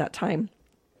you at that time,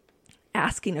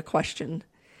 asking a question.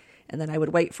 And then I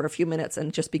would wait for a few minutes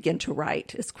and just begin to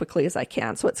write as quickly as I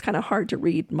can. So it's kind of hard to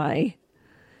read my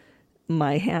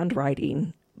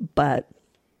handwriting, but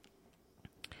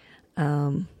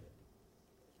one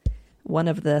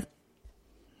of the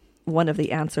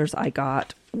answers I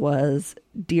got was,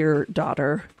 Dear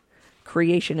daughter,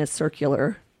 creation is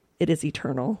circular. It is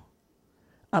eternal.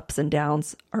 Ups and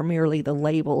downs are merely the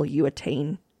label you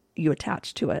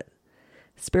attach to it.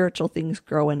 Spiritual things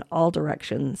grow in all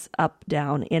directions, up,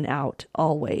 down, in, out,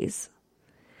 always.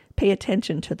 Pay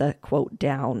attention to the, quote,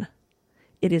 down.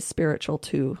 It is spiritual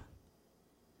too.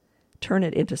 Turn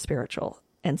it into spiritual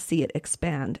and see it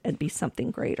expand and be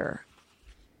something greater.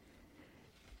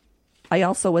 I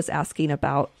also was asking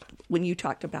about, when you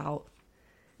talked about,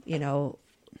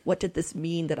 what did this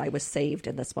mean that I was saved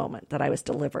in this moment, that I was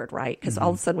delivered, right? Because all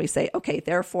of a sudden we say, okay,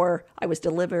 therefore I was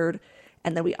delivered.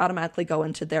 And then we automatically go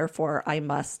into, therefore I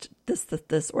must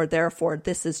this, or therefore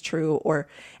this is true.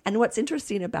 And what's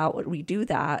interesting about when we do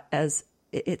that, as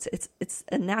it's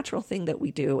a natural thing that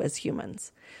we do as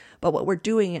humans. But what we're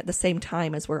doing at the same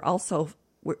time is we're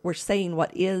saying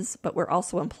what is, but we're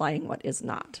also implying what is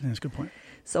not. That's a good point.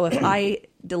 So if I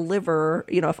deliver,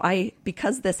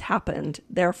 because this happened,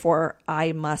 therefore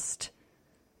I must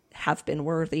have been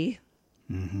worthy,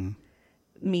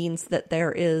 means that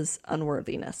there is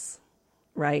unworthiness,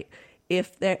 right?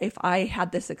 If I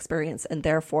had this experience and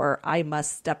therefore I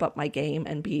must step up my game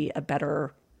and be a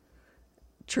better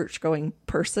church-going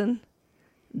person,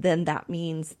 then that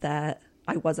means that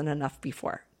I wasn't enough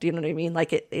before. Do you know what I mean?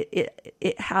 Like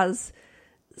it has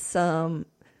some,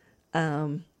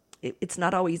 it's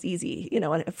not always easy,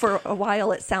 and for a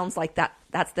while it sounds like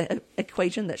that's the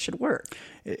equation that should work.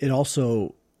 It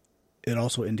also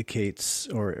indicates,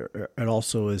 or it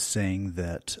also is saying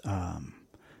that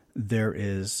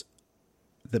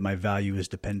that my value is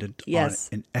dependent on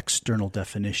an external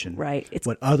definition. Right. It's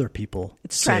what other people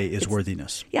say is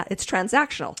worthiness. Yeah, it's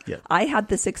transactional. Yeah. I had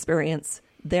this experience,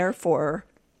 therefore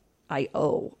I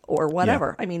owe, or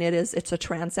whatever. Yeah. I mean, it's a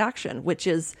transaction, which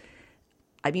is,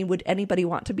 would anybody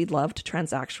want to be loved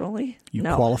transactionally? You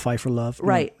qualify for love?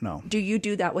 Right. No. Do you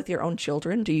do that with your own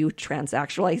children? Do you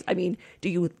transactionalize?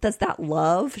 Does that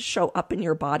love show up in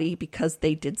your body because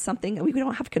they did something? And we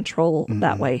don't have control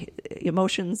that way.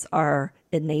 Emotions are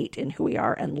innate in who we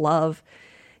are, and love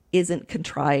isn't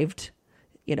contrived.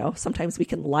 Sometimes we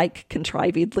can like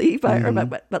contrivedly,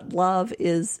 but love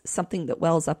is something that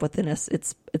wells up within us.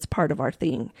 It's part of our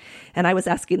thing. And I was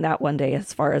asking that one day,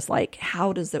 as far as like,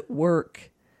 how does it work?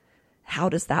 How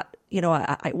does that,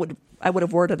 I would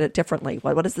have worded it differently.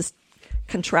 What is this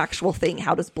contractual thing?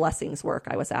 How does blessings work?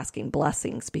 I was asking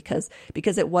blessings because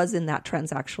it was in that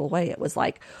transactional way. It was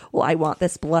like, well, I want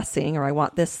this blessing, or I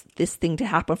want this thing to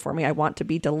happen for me. I want to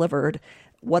be delivered.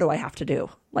 What do I have to do?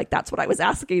 Like, that's what I was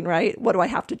asking, right? What do I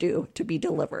have to do to be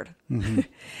delivered?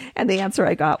 And the answer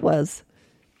I got was,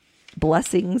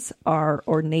 blessings are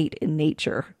ornate in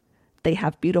nature. They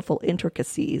have beautiful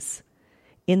intricacies.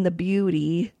 In the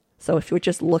beauty, so if you're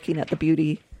just looking at the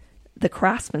beauty, the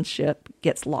craftsmanship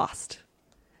gets lost.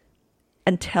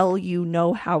 Until you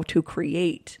know how to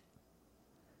create,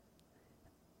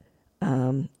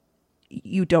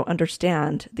 you don't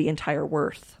understand the entire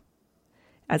worth.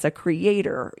 As a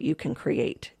creator, you can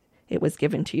create. It was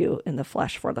given to you in the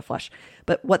flesh for the flesh.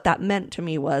 But what that meant to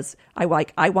me was, I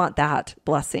want that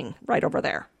blessing right over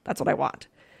there. That's what I want.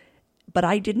 But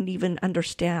I didn't even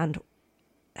understand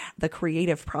the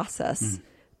creative process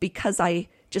because I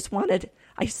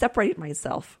separated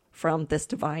myself from this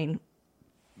divine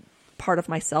part of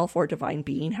myself, or divine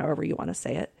being, however you want to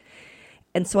say it.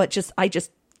 And so I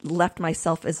just left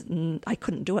myself as, I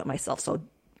couldn't do it myself. So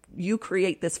you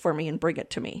create this for me and bring it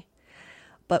to me.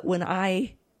 But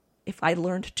if I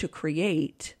learned to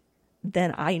create,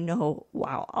 then I know,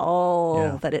 wow, all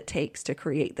Yeah. that it takes to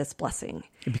create this blessing.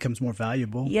 It becomes more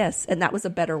valuable. Yes, and that was a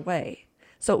better way.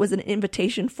 So it was an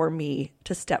invitation for me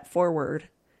to step forward,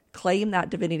 claim that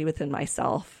divinity within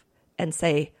myself, and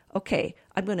say, okay,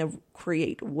 I'm going to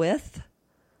create with.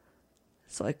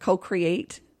 So I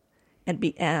co-create and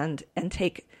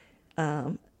take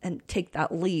that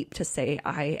leap to say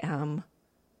I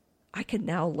can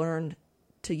now learn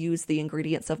to use the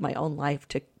ingredients of my own life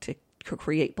to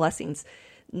create blessings,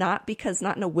 not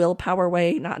in a willpower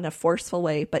way, not in a forceful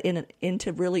way, but in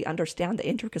to really understand the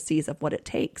intricacies of what it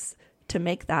takes to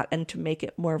make that and to make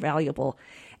it more valuable.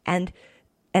 And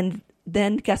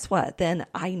then guess what? Then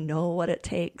I know what it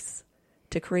takes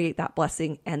to create that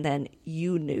blessing, and then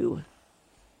you knew,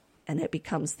 and it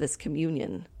becomes this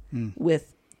communion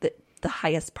with the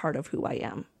highest part of who I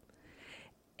am.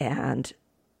 And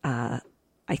I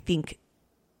think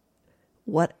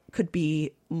what could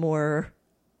be more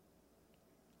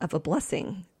of a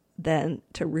blessing than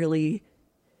to really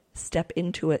step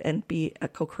into it and be a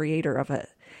co-creator of it.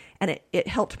 And it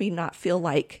helped me not feel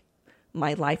like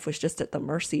my life was just at the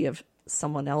mercy of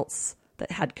someone else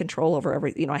that had control over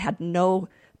everything. I had no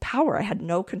power. I had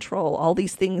no control. All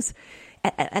these things.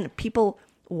 And people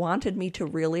wanted me to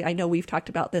really, I know we've talked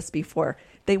about this before,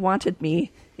 they wanted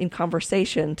me in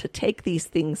conversation to take these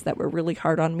things that were really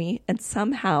hard on me and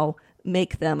somehow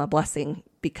make them a blessing,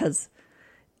 because,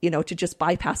 to just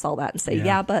bypass all that and say,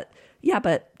 yeah,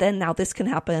 but then now this can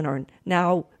happen, or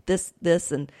now this,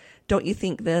 and don't you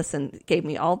think this, and gave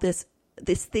me all this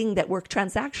thing that were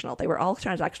transactional. They were all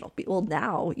transactional. Well,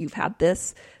 now you've had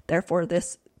this, therefore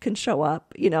this can show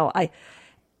up,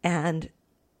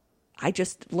 I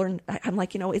just learned, I'm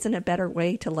like, isn't it a better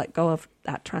way to let go of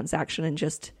that transaction and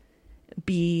just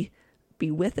be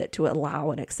with it, to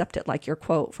allow and accept it, like your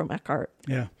quote from Eckhart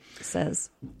says.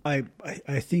 I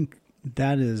think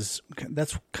that's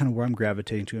kind of where I'm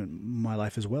gravitating to in my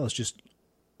life as well. It's just,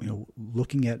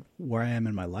 looking at where I am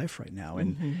in my life right now.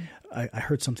 And I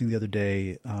heard something the other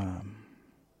day,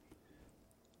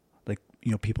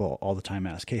 people all the time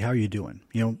ask, hey, how are you doing?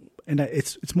 And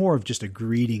it's more of just a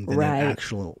greeting than an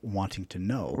actual wanting to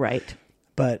know. Right.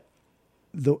 But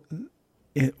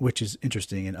which is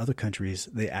interesting. In other countries,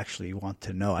 they actually want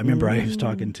to know. I remember I was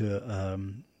talking to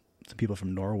some people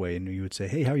from Norway, and you would say,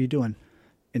 hey, how are you doing?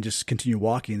 And just continue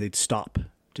walking. They'd stop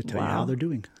to tell you how they're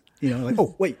doing. Like,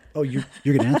 oh, wait. Oh, you're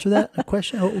going to answer that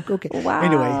question? Oh, okay. Wow.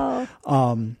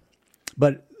 Anyway,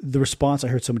 but the response I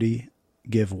heard somebody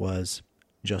give was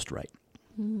just right.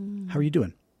 How are you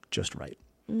doing? Just right.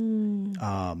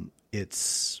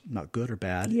 It's not good or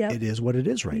bad. Yep. It is what it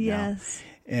is right now. Yes.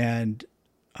 And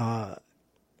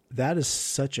that is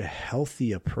such a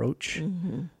healthy approach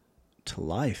to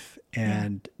life.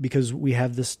 And because we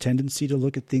have this tendency to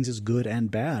look at things as good and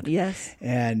bad. Yes.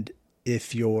 And if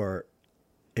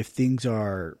things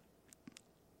are,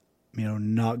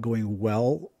 not going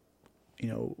well,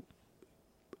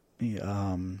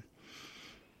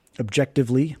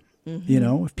 objectively,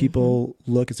 if people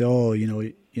look and say, oh,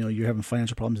 you're having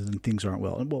financial problems and then things aren't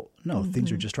well. Well, no,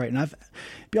 things are just right. And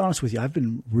be honest with you, I've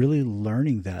been really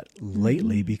learning that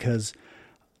lately because,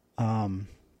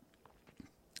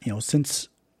 since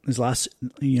this last,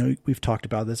 we've talked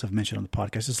about this, I've mentioned on the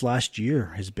podcast, this last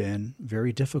year has been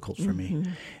very difficult for me.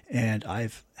 And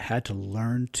I've had to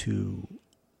learn to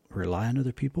rely on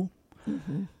other people.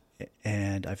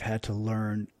 And I've had to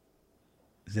learn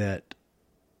that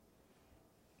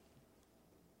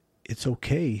it's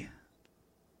okay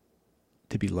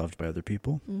to be loved by other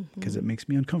people, because it makes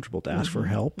me uncomfortable to ask for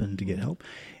help and to get help,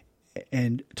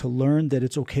 and to learn that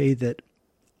it's okay that,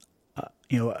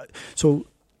 so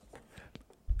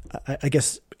I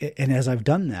guess, and as I've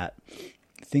done that,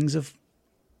 things have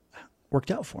worked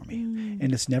out for me,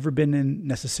 and it's never been in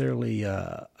necessarily,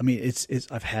 it's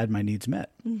I've had my needs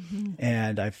met,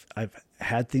 and I've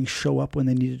had things show up when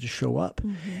they needed to show up,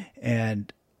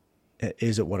 and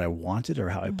is it what I wanted or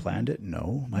how I planned it?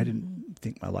 No, I didn't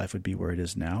think my life would be where it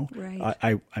is now. Right.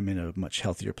 I'm in a much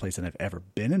healthier place than I've ever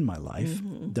been in my life.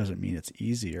 Doesn't mean it's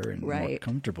easier and more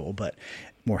comfortable, but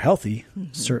more healthy,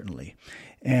 certainly.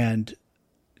 And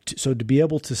so to be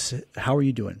able to say, how are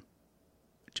you doing?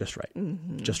 Just right.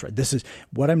 Just right. This is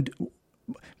what I'm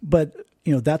but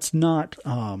that's not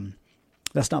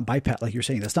bypass, like you're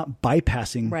saying, that's not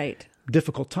bypassing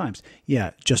difficult times.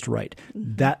 Yeah, just right.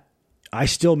 That I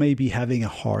still may be having a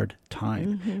hard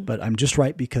time, but I'm just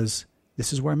right because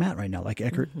this is where I'm at right now. Like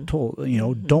Eckhart told,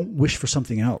 don't wish for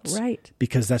something else. Right.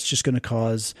 Because that's just going to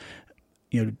cause,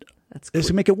 it's going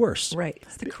to make it worse. Right.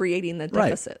 It's creating the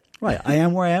deficit. Right. I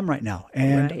am where I am right now,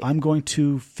 and I'm going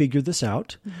to figure this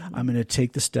out. I'm going to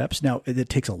take the steps. Now, it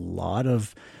takes a lot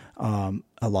of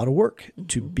a lot of work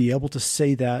to be able to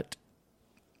say that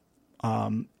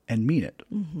and mean it,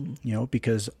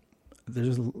 because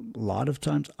there's a lot of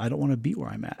times I don't want to be where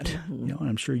I'm at, and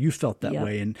I'm sure you felt that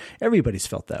way, and everybody's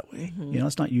felt that way.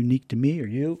 It's not unique to me or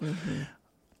you,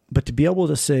 but to be able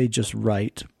to say just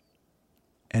right,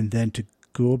 and then to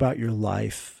go about your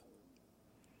life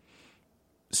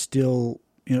still,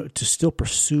 to still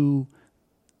pursue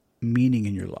meaning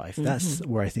in your life. That's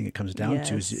where I think it comes down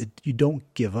to is you don't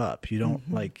give up. You don't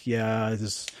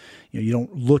you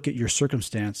don't look at your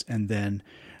circumstance and then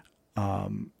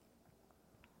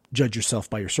judge yourself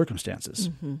by your circumstances.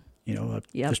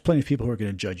 There's plenty of people who are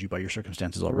going to judge you by your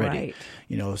circumstances already,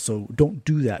 right. So don't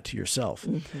do that to yourself.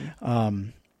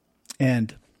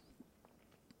 And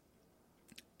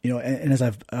as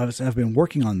I've been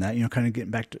working on that, kind of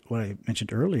getting back to what I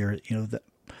mentioned earlier, that,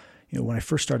 when I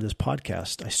first started this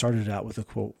podcast, I started out with a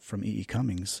quote from E.E.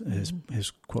 Cummings.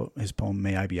 His quote, his poem,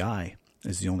 "May I be I,"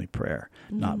 is the only prayer.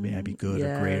 Not may I be good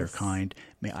or great or kind.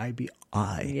 May I be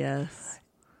I. Yes.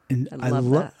 And I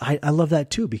love that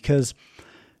too, because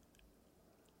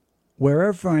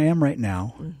wherever I am right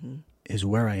now is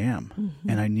where I am,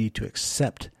 and I need to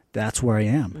accept that's where I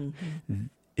am.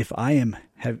 If I am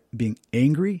being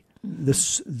angry,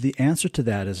 the answer to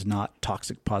that is not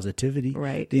toxic positivity.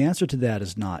 Right. The answer to that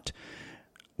is not,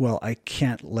 well, I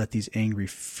can't let these angry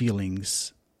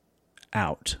feelings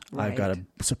out. Right. I've got to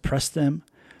suppress them.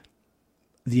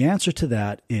 The answer to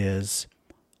that is,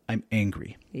 I'm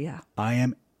angry. Yeah. I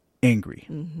am angry.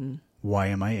 Why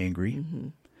am I angry?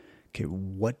 Okay,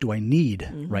 what do I need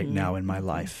right now in my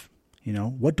life?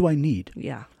 What do I need?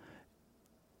 Yeah.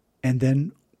 And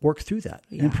then work through that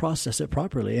and process it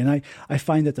properly. And I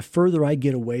find that the further I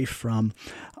get away from,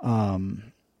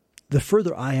 the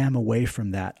further I am away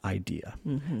from that idea,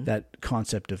 that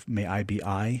concept of may I be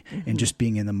I, and just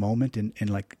being in the moment and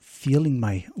like feeling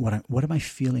what am I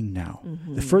feeling now?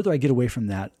 The further I get away from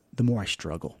that, the more I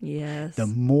struggle. Yes. The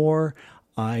more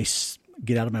I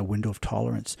get out of my window of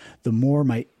tolerance, the more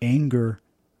my anger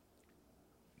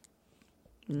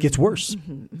gets worse,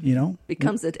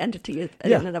 becomes an entity in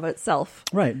and of itself.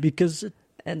 Right.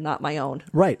 And not my own.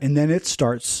 Right. And then it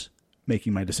starts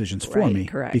making my decisions for me.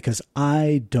 Correct. Because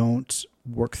I don't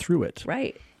work through it.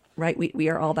 Right. We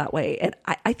are all that way. And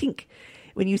I think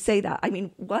when you say that,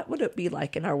 what would it be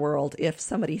like in our world if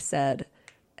somebody said,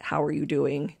 "How are you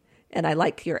doing?" And I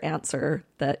like your answer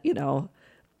that,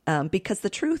 because the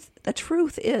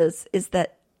truth is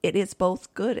that it is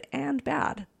both good and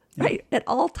bad, right? At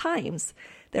all times,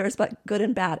 there is but good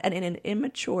and bad. And in an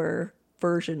immature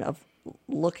version of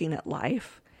looking at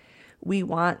life, we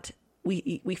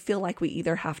feel like we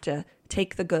either have to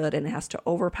take the good and it has to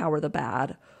overpower the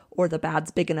bad, or the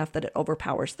bad's big enough that it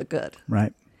overpowers the good.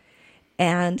 Right.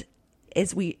 And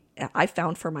I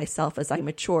found for myself as I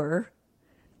mature,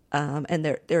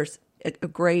 and there's a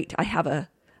great, I'll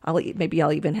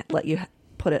even let you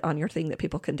put it on your thing that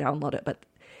people can download it. But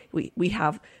we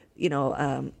have,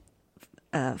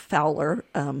 Fowler,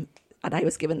 and I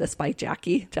was given this by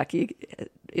Jackie. Jackie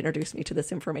introduced me to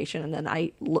this information, and then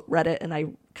I read it and I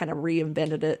kind of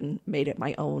reinvented it and made it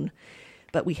my own.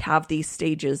 But we have these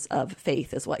stages of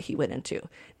faith is what he went into.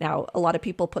 Now, a lot of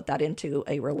people put that into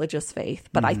a religious faith,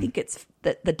 but I think it's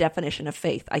the definition of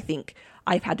faith. I think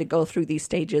I've had to go through these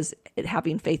stages,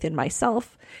 having faith in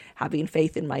myself, having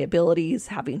faith in my abilities,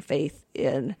 having faith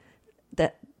in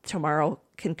that tomorrow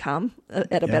can come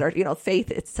at a better,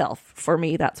 faith itself. For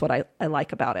me, that's what I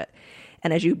like about it.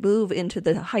 And as you move into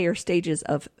the higher stages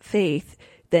of faith,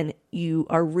 then you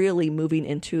are really moving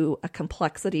into a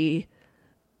complexity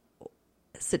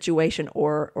situation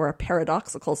or a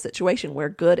paradoxical situation where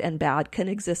good and bad can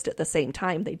exist at the same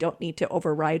time. They don't need to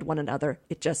override one another.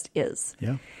 It just is.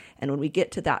 Yeah. And when we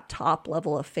get to that top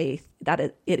level of faith,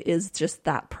 it is just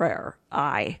that prayer.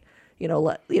 It's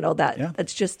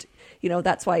just,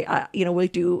 that's why we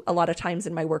do a lot of times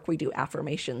in my work, we do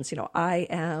affirmations. I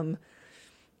am,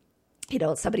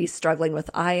 somebody's struggling with,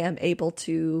 I am able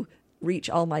to reach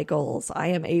all my goals. I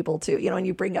am able to, and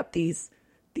you bring up these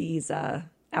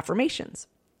affirmations.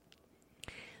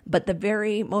 But the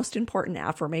very most important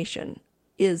affirmation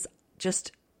is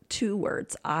just 2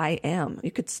 words, I am. You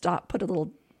could stop, put a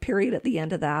little period at the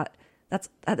end of that.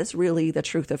 That is really the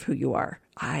truth of who you are.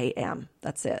 I am.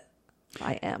 That's it.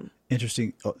 I am.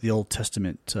 Interesting. The Old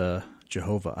Testament,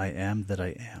 Jehovah, I am that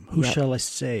I am. Who shall I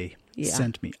say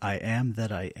sent me? I am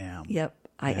that I am. Yep.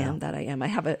 I am that I am. I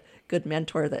have a good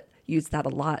mentor that used that a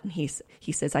lot. And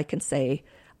he says, I can say,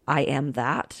 I am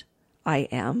that I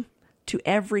am to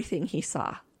everything he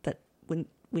saw. That when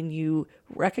you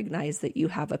recognize that you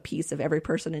have a piece of every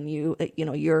person in you, that,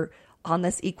 you're on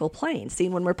this equal plane. See,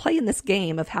 when we're playing this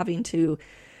game of having to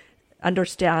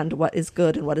understand what is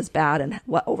good and what is bad and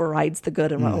what overrides the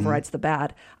good and what overrides the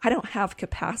bad, I don't have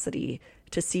capacity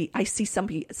to see. I see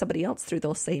somebody else through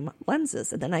those same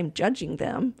lenses, and then I'm judging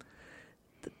them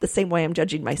the same way I'm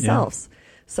judging myself. Yeah.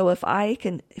 So if I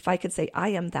could say, I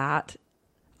am that,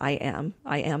 I am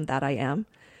that I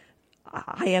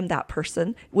am that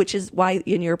person, which is why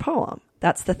in your poem,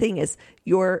 that's the thing, is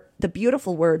the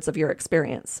beautiful words of your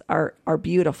experience are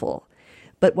beautiful.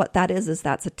 But what that is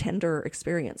that's a tender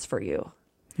experience for you.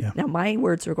 Yeah. Now, my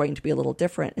words are going to be a little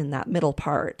different in that middle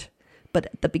part. But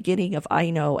at the beginning of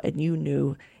I know and you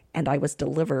knew and I was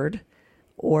delivered,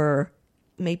 or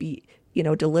maybe,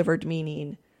 delivered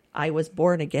meaning I was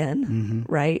born again,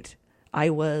 right? I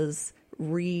was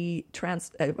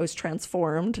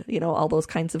transformed, all those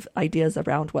kinds of ideas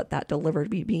around what that delivered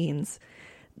means.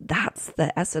 That's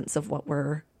the essence of what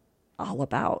we're all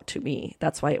about to me.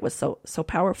 That's why it was so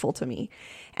powerful to me.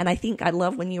 And I think I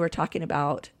love when you were talking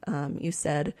about, you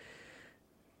said,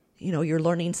 you're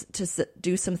learning to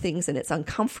do some things and it's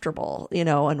uncomfortable,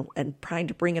 and trying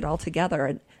to bring it all together.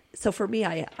 And so for me,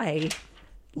 I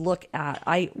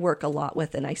work a lot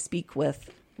with, and I speak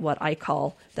with what I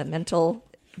call the mental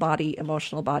body,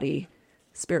 emotional body,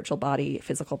 spiritual body,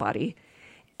 physical body.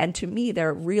 And to me,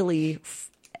 they're really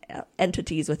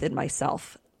entities within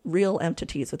myself, real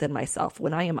entities within myself.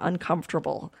 When I am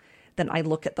uncomfortable, then I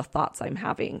look at the thoughts I'm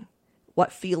having.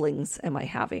 What feelings am I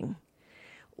having?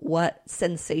 What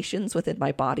sensations within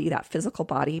my body, that physical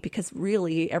body, because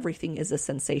really everything is a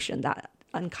sensation. That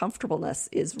uncomfortableness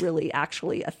is really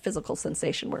actually a physical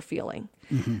sensation we're feeling.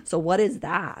 Mm-hmm. So what is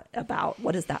that about?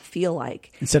 What does that feel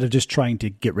like? Instead of just trying to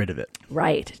get rid of it.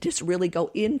 Right. Just really go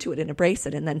into it and embrace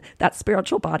it. And then that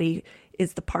spiritual body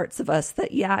is the parts of us that,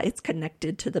 it's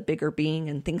connected to the bigger being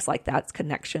and things like that. It's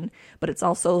connection, but it's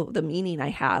also the meaning I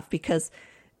have because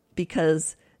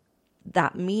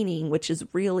that meaning, which is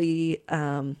really,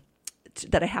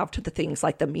 that I have to the things,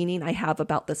 like the meaning I have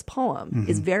about this poem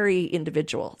is very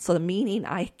individual. So the meaning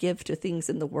I give to things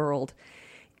in the world,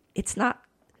 it's not,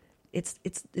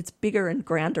 it's bigger and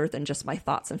grander than just my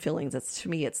thoughts and feelings. To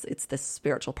me, it's this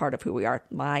spiritual part of who we are.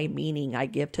 My meaning I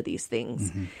give to these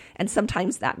things. And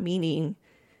sometimes that meaning,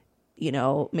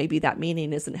 maybe that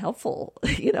meaning isn't helpful,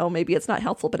 maybe it's not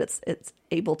helpful, but it's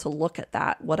able to look at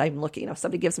that, what I'm looking. If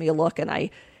somebody gives me a look and I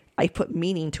put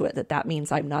meaning to it, that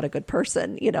means I'm not a good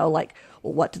person,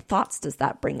 what thoughts does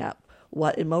that bring up?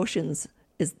 What emotions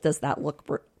does that look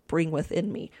bring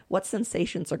within me? What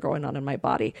sensations are going on in my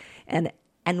body? And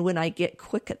when I get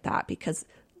quick at that, because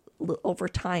over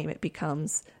time it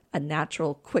becomes a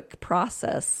natural, quick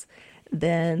process,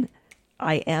 then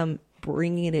I am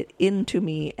bringing it into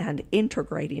me and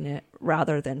integrating it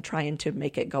rather than trying to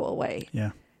make it go away.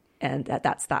 Yeah. And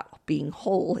that's that being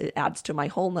whole. It adds to my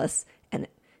wholeness. And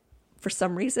for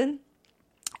some reason,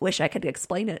 wish I could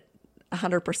explain it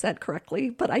 100%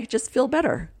 correctly, but I just feel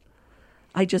better.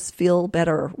 I just feel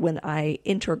better when I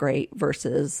integrate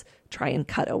versus try and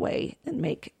cut away and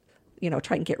make,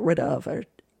 try and get rid of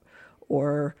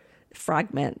or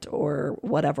fragment or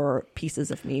whatever pieces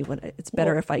of me. When it's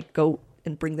better if I go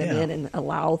and bring them in and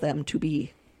allow them to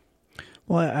be.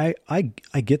 Well, I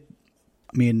get,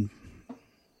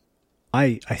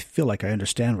 I feel like I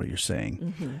understand what you're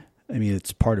saying. Mm-hmm.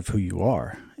 It's part of who you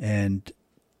are, and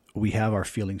we have our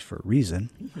feelings for a reason.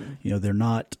 Mm-hmm. They're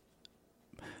not,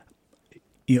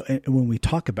 and when we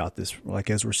talk about this, like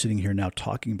as we're sitting here now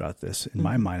talking about this, in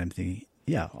my mind, I'm thinking,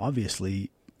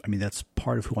 obviously, that's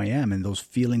part of who I am, and those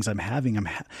feelings I'm having,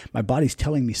 my body's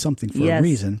telling me something for a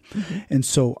reason. Mm-hmm. And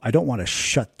so I don't want to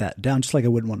shut that down, just like I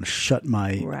wouldn't want to shut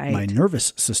my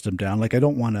nervous system down. Like I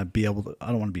don't want to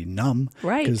be numb.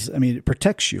 Right. Because, it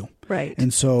protects you. Right.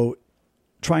 And so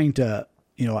trying to,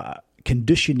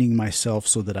 conditioning myself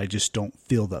so that I just don't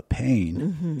feel the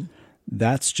pain,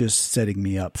 that's just setting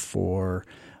me up for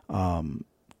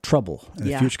trouble in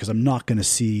the future, because I'm not going to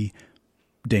see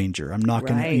danger. I'm not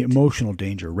going to emotional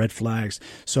danger, red flags.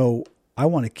 So I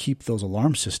want to keep those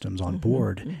alarm systems on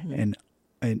board,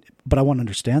 but I want to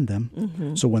understand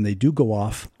them. So when they do go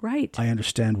off, I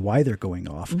understand why they're going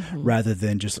off, rather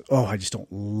than just, I just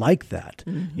don't like that.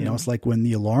 It's like when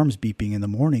the alarm's beeping in the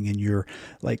morning and you're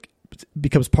like, it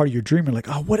becomes part of your dream. You're like,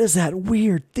 what is that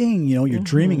weird thing? You're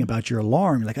dreaming about your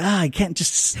alarm. You're like, I can't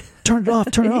just turn it off.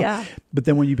 But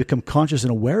then when you become conscious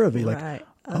and aware of it, you're like,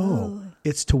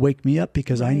 it's to wake me up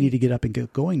because I need to get up and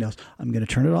get going now. So I'm going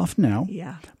to turn it off now.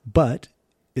 Yeah. But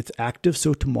it's active,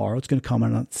 so tomorrow it's going to come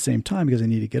on at the same time because I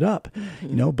need to get up.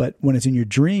 But when it's in your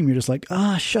dream, you're just like,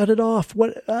 shut it off.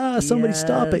 What? Somebody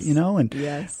stop it.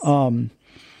 And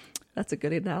That's a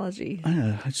good analogy.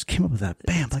 I just came up with that.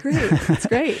 Bam. It's great. It's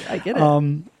great. I get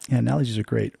it. Yeah, analogies are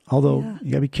great. Although Yeah.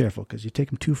 you gotta be careful because you take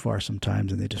them too far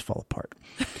sometimes and they just fall apart.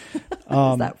 Is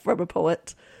that from a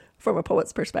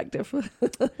poet's perspective?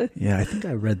 Yeah, I think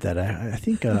I read that. I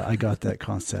think I got that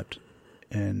concept,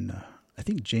 and I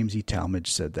think James E. Talmage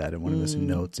said that in one of his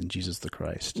notes in Jesus the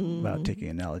Christ about taking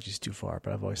analogies too far.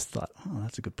 But I've always thought, oh,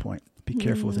 that's a good point. Be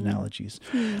careful with analogies.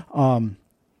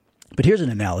 But here's an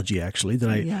analogy actually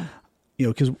that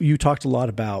because you talked a lot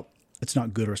about it's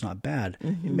not good or it's not bad.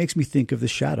 It makes me think of the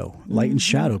shadow, light and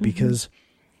shadow, because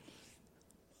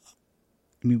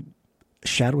I mean,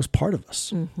 shadow is part of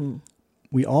us.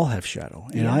 We all have shadow.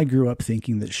 And I grew up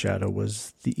thinking that shadow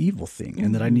was the evil thing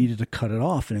and that I needed to cut it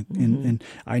off and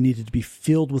I needed to be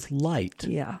filled with light.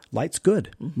 Yeah. Light's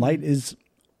good. Light is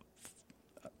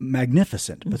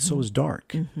magnificent, but so is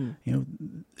dark.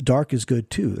 Dark is good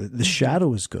too. The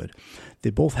shadow is good. They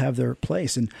both have their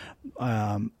place. And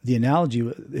the analogy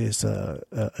is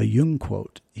a Jung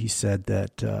quote. He said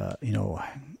that,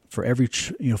 for every,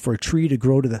 for a tree to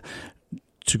grow to the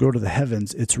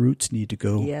heavens, its roots need to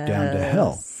go down to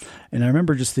hell. And I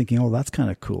remember just thinking, oh, that's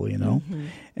kind of cool,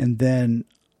 And then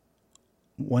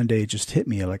one day it just hit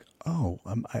me like, oh,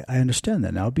 I understand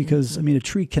that now because, I mean, a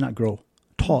tree cannot grow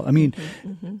tall. I mean,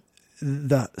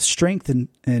 the strength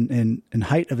and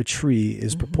height of a tree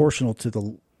is proportional to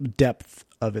the depth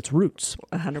of its roots.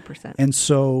 100%. And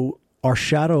so our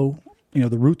shadow,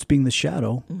 the roots being the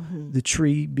shadow, the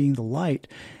tree being the light.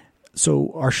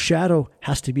 So our shadow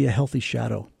has to be a healthy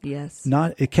shadow. Yes.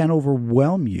 It can't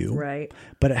overwhelm you. Right.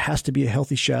 But it has to be a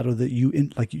healthy shadow that you,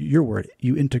 like your word,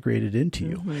 you integrate it into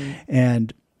you.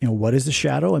 And, what is the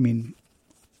shadow? I mean,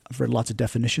 I've read lots of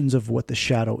definitions of what the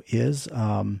shadow is.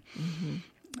 I'm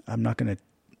not going to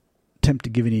attempt to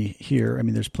give any here. I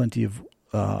mean, there's plenty of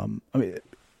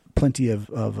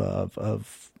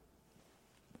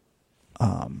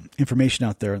information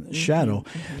out there on the shadow.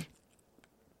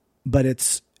 But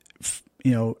it's,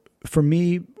 for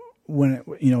me, when,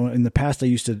 in the past, I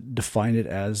used to define it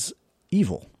as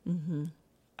evil.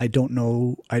 I don't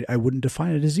know. I wouldn't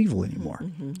define it as evil anymore.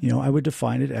 I would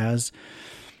define it as,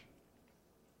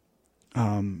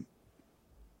 it's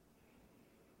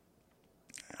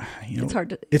hard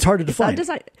to define.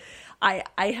 I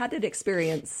had an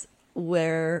experience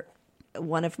where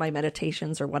one of my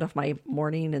meditations or one of my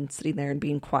morning and sitting there and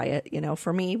being quiet,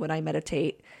 for me, when I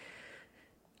meditate,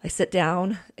 I sit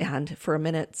down and for a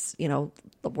minute,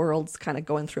 the world's kind of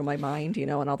going through my mind,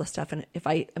 and all this stuff. And if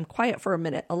I am quiet for a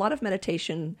minute, a lot of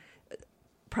meditation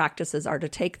practices are to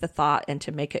take the thought and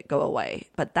to make it go away.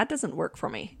 But that doesn't work for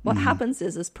me. What happens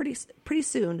is pretty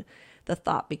soon the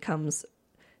thought becomes,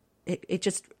 it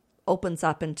just opens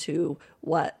up into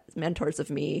what mentors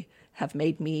of me have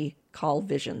made me call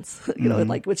visions,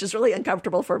 which is really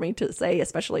uncomfortable for me to say,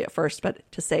 especially at first, but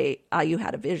to say, you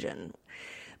had a vision.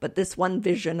 But this one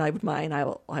vision of mine, I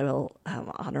will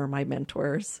honor my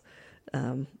mentors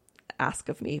ask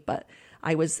of me. But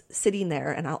I was sitting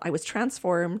there and I was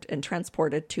transformed and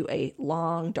transported to a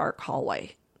long, dark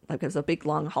hallway. Like it was a big,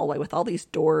 long hallway with all these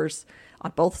doors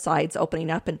on both sides opening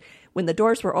up. And when the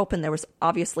doors were open, there was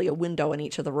obviously a window in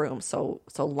each of the rooms. So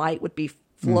light would be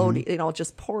floating,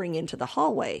 just pouring into the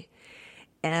hallway.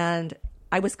 And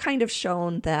I was kind of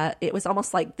shown that it was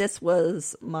almost like this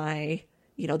was my...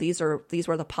 these were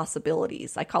the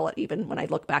possibilities. I call it, even when I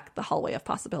look back, the hallway of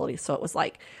possibilities. So it was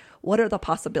like, what are the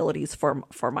possibilities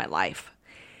for my life?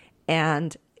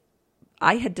 And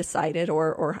I had decided,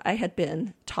 or I had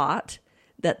been taught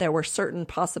that there were certain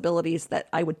possibilities that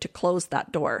I would to close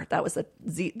that door. That was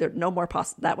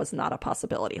that was not a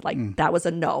possibility. Like that was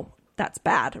a no. That's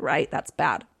bad, right? That's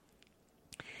bad.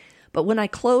 But when I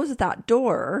closed that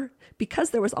door, because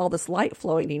there was all this light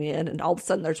flowing in, and all of a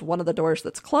sudden there's one of the doors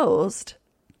that's closed,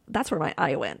 that's where my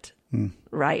eye went,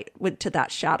 right? Went to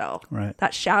that shadow. Right.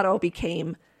 That shadow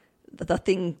became the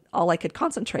thing, all I could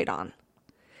concentrate on.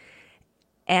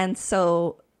 And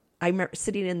so I remember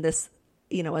sitting in this,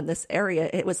 in this area,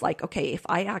 it was like, okay, if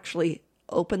I actually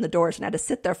opened the doors and had to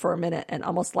sit there for a minute and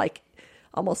almost like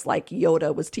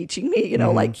Yoda was teaching me,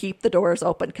 like keep the doors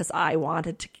open, because I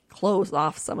wanted to close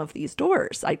off some of these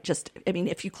doors.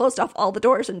 If you closed off all the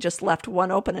doors and just left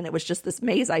one open and it was just this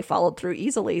maze I followed through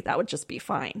easily, that would just be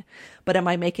fine. But am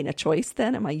I making a choice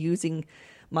then? Am I using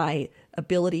my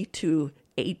ability to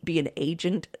be an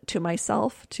agent to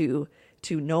myself, to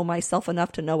know myself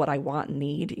enough to know what I want and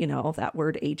need? That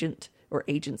word agent or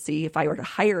agency. If I were to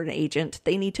hire an agent,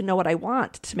 they need to know what I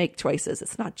want to make choices.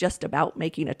 It's not just about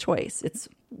making a choice. It's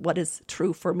what is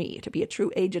true for me. To be a true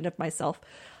agent of myself,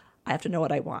 I have to know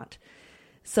what I want.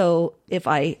 So if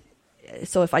I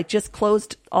So if I just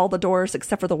closed all the doors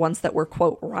except for the ones that were,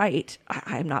 quote, right,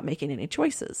 I'm not making any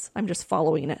choices. I'm just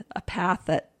following a path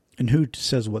that. And who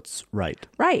says what's right?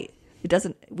 Right.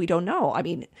 We don't know. I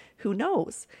mean, who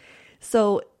knows?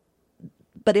 So,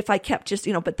 but if I kept just,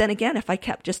 but then again, if I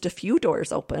kept just a few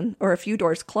doors open or a few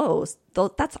doors closed,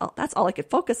 that's all I could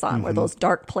focus on were those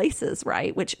dark places,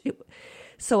 right?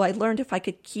 So I learned if I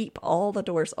could keep all the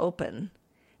doors open,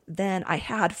 then I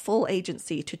had full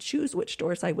agency to choose which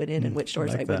doors I went in and which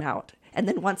doors I went out. And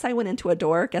then once I went into a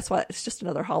door, guess what? It's just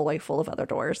another hallway full of other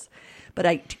doors. But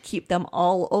to keep them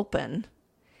all open,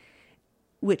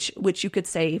 which you could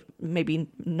say maybe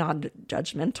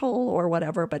non-judgmental or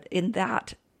whatever, but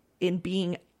in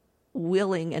being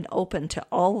willing and open to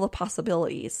all the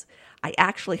possibilities, I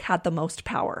actually had the most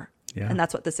power. Yeah. And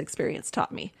that's what this experience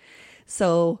taught me.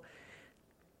 So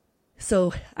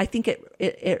I think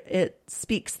it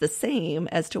speaks the same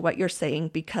as to what you're saying,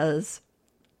 because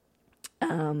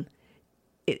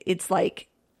it's like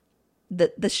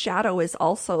the shadow is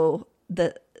also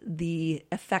the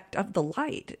effect of the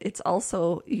light. It's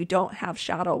also, you don't have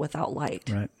shadow without light.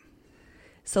 Right.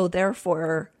 So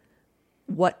therefore,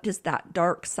 what does that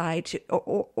dark side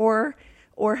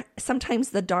or sometimes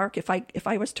the dark, if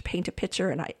I was to paint a picture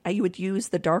and I would use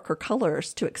the darker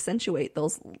colors to accentuate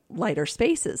those lighter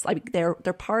spaces. I mean, they're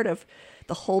part of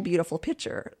the whole beautiful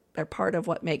picture. They're part of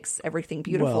what makes everything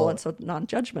beautiful, and so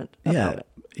non-judgment about it.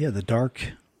 Yeah,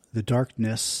 the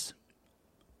darkness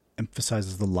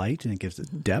emphasizes the light and it gives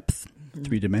it depth,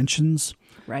 3 dimensions.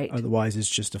 Right. Otherwise, it's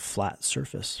just a flat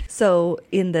surface. So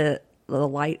in the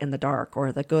light and the dark,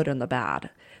 or the good and the bad,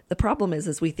 the problem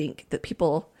is we think that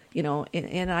people,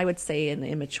 and I would say an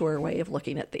immature way of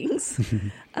looking at things,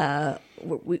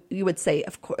 you would say,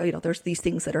 of course, there's these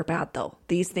things that are bad, though.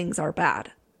 These things are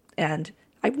bad. And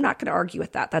I'm not going to argue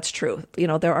with that. That's true.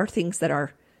 There are things that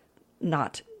are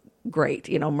not great,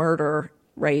 murder,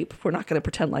 rape. We're not going to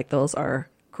pretend like those are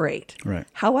great. Right.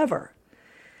 However,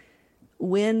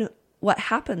 what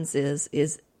happens is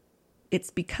it's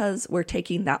because we're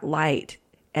taking that light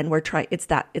and it's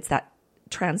that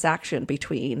transaction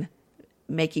between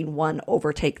making one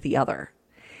overtake the other.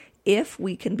 If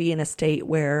we can be in a state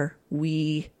where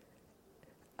we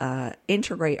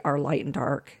integrate our light and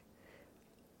dark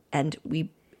and we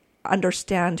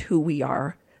understand who we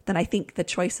are, then I think the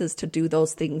choices to do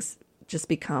those things just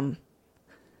become,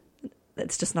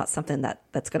 it's just not something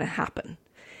that's going to happen.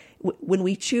 When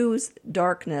we choose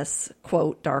darkness,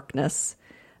 quote, darkness,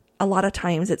 a lot of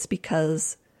times it's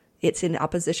because it's in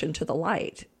opposition to the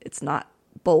light. It's not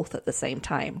both at the same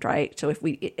time, right? So if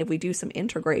we do some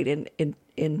integrate in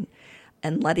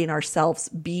and letting ourselves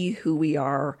be who we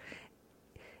are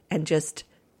and just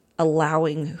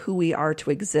allowing who we are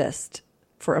to exist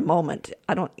for a moment.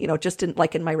 I don't, just in my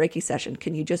Reiki session,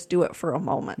 can you just do it for a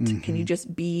moment? Mm-hmm. Can you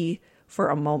just be for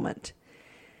a moment?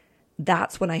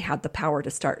 That's when I had the power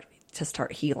to start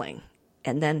healing.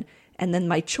 And then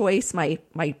my choice, the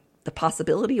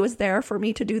possibility was there for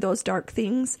me to do those dark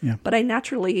things, but I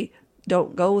naturally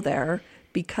don't go there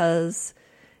because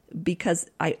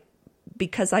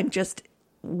I'm just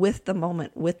with the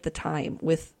moment, with the time,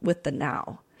 with the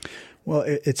now. Well,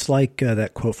 it's like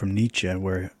that quote from Nietzsche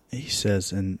where he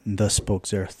says, and thus spoke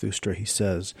Zarathustra, he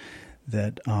says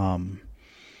that,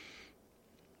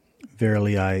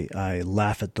 verily I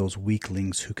laugh at those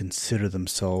weaklings who consider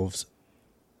themselves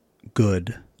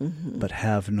good, but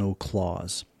have no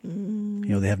claws.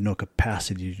 They have no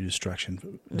capacity to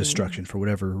destruction for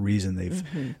whatever reason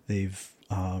they've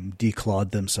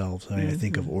declawed themselves. I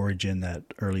think of Origen, that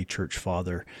early church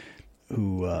father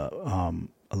who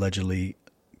allegedly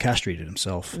castrated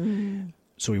himself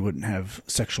so he wouldn't have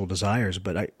sexual desires.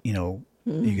 But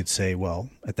you could say, well,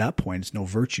 at that point, it's no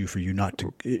virtue for you not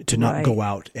to not go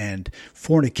out and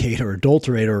fornicate or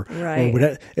adulterate or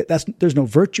whatever. There's no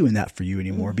virtue in that for you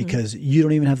anymore because you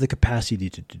don't even have the capacity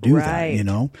to do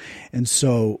that, And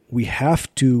so we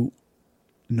have to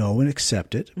know and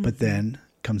accept it, but then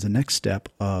comes the next step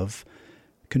of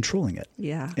controlling it.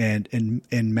 Yeah. And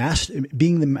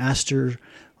being the master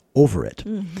over it.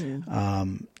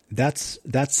 That's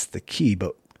the key,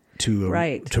 but to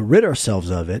rid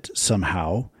ourselves of it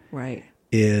somehow we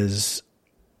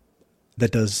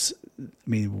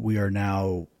are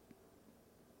now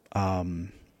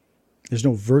there's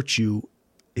no virtue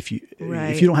if you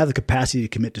don't have the capacity to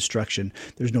commit destruction.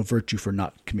 There's no virtue for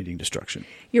not committing destruction.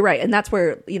 You're right, and that's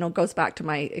where it goes back to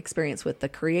my experience with the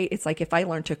create. It's like if I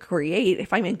learn to create,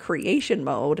 if I'm in creation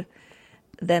mode,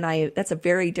 then that's a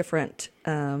very different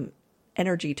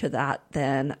energy to that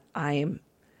than I'm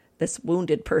this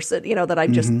wounded person, that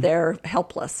I'm just there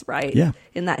helpless, right? Yeah.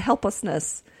 In that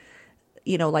helplessness,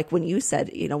 like when you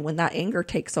said, when that anger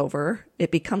takes over,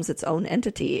 it becomes its own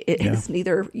entity. It's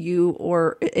neither you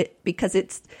or it, because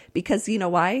you know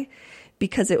why?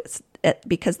 Because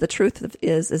the truth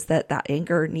is that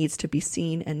anger needs to be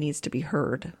seen and needs to be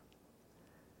heard.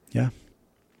 Yeah.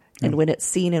 And when it's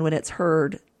seen and when it's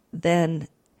heard, then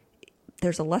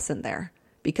there's a lesson there,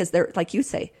 because there, like you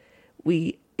say,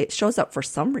 it shows up for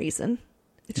some reason.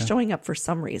 It's showing up for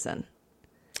some reason.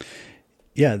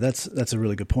 Yeah, that's a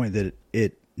really good point, that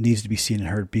it needs to be seen and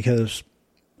heard, because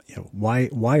why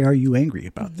are you angry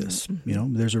about this?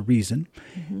 There's a reason.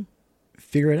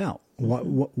 Figure it out.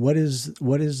 What is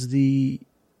the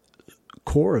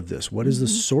core of this? What is the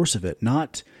source of it?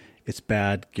 Not it's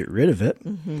bad, get rid of it.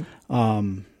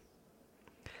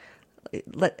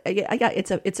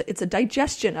 It's a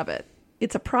digestion of it.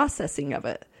 It's a processing of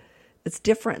it. It's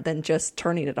different than just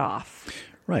turning it off.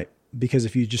 Right. Because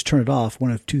if you just turn it off,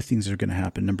 one of two things are going to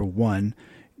happen. Number one,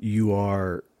 you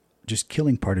are just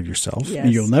killing part of yourself,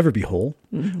 and you'll never be whole.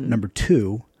 Number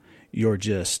two, you're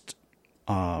just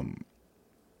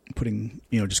putting,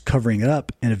 just covering it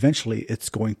up, and eventually it's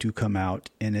going to come out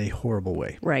in a horrible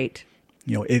way. Right.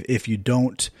 If you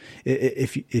don't,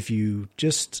 if you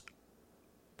just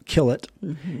kill it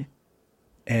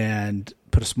and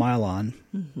put a smile on,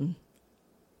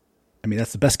 I mean,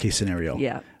 that's the best case scenario.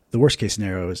 Yeah. The worst case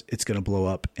scenario is it's going to blow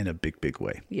up in a big, big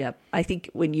way. Yep. I think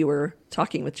when you were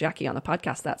talking with Jackie on the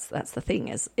podcast, that's the thing,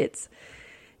 is it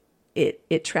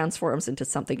transforms into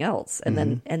something else.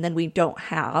 And then we don't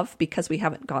have, because we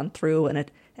haven't gone through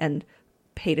and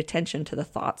paid attention to the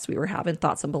thoughts we were having,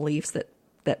 thoughts and beliefs that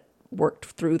worked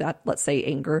through that, let's say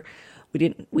anger. We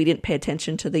didn't pay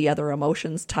attention to the other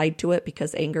emotions tied to it,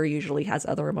 because anger usually has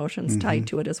other emotions tied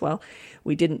to it as well.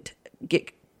 We didn't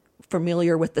get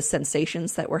familiar with the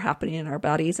sensations that were happening in our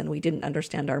bodies, and we didn't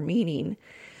understand our meaning.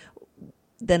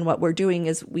 Then what we're doing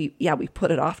is we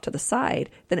put it off to the side.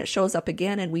 Then it shows up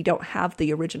again, and we don't have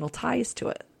the original ties to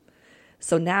it.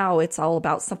 So now it's all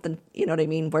about something, you know what I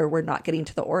mean, where we're not getting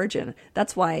to the origin.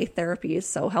 That's why therapy is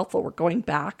so helpful. We're going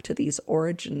back to these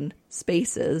origin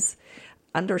spaces,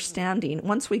 understanding.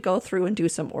 Once we go through and do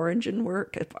some origin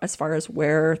work as far as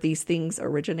where these things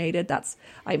originated,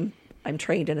 I'm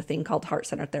trained in a thing called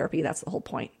heart-centered therapy. That's the whole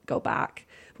point. Go back.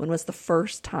 When was the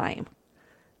first time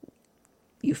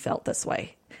you felt this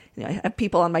way? I have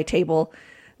people on my table.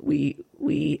 We're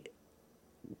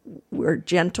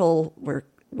gentle. We're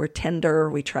tender.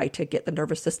 We try to get the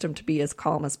nervous system to be as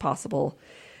calm as possible.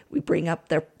 We bring up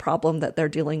their problem that they're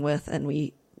dealing with, and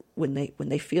when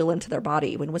they feel into their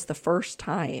body, when was the first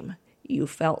time you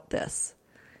felt this?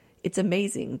 It's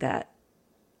amazing that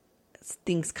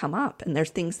things come up, and there's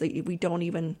things that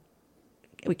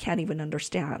we can't even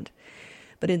understand.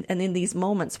 But in these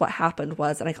moments, what happened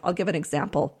was, and I'll give an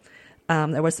example.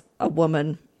 There was a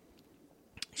woman.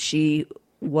 She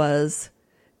was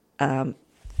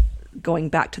going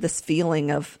back to this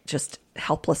feeling of just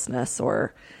helplessness,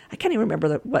 or I can't even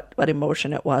remember what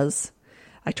emotion it was.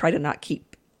 I try to not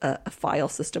keep a file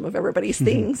system of everybody's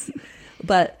things,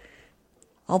 but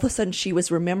all of a sudden she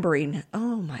was remembering,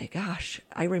 oh my gosh,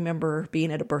 I remember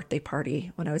being at a birthday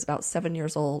party when I was about 7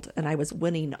 years old, and I was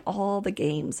winning all the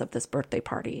games of this birthday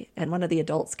party. And one of the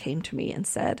adults came to me and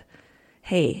said,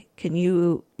 hey, can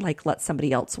you let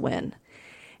somebody else win?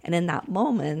 And in that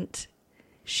moment,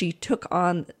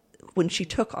 when she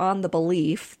took on the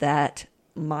belief that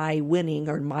my winning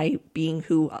or my being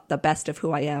the best of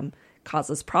who I am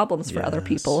causes problems for other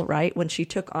people, right? When she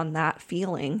took on that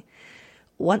feeling,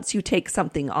 once you take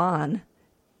something on,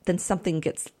 then something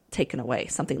gets taken away,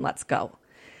 something lets go.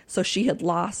 So she had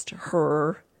lost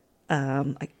her,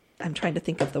 I'm trying to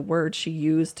think of the word she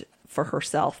used for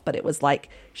herself, but it was like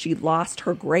she lost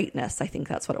her greatness. I think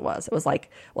that's what it was. It was like,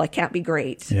 well, I can't be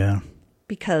great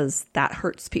because that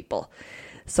hurts people.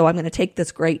 So I'm going to take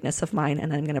this greatness of mine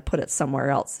and I'm going to put it somewhere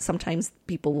else. Sometimes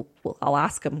I'll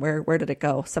ask them, where did it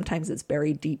go? Sometimes it's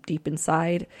buried deep, deep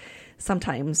inside.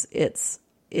 Sometimes it's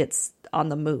on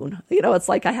the moon. It's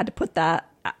like I had to put that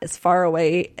as far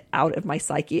away out of my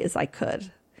psyche as I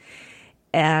could.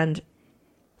 And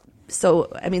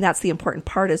so, I mean, that's the important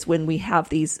part, is when we have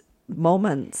these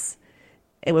moments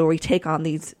and where we take on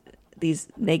these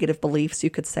negative beliefs, you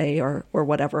could say, or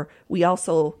whatever, we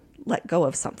also let go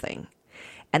of something.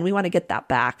 And we want to get that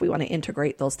back. We want to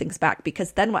integrate those things back,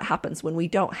 because then what happens when we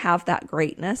don't have that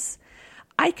greatness?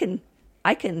 I can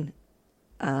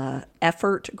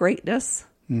effort greatness,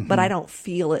 but I don't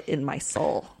feel it in my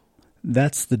soul.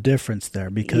 That's the difference there,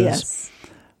 because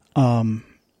if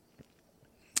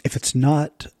it's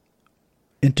not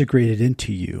integrated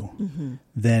into you,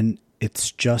 then it's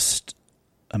just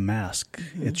a mask.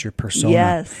 It's your persona.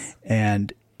 Yes.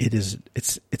 And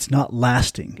it's not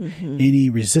lasting. Any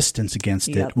resistance against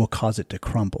it will cause it to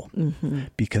crumble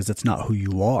because it's not who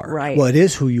you are. Right. Well, it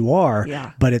is who you are,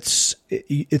 Yeah. but it's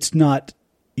not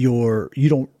you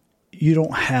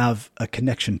don't have a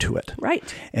connection to it. Right.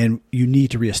 And you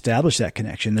need to reestablish that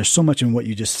connection. There's so much in what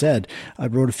you just said. I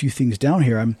wrote a few things down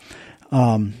here.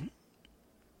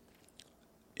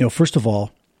 First of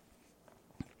all,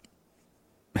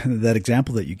 that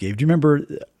example that you gave, do you remember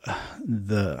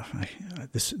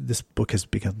this book has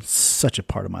become such a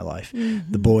part of my life.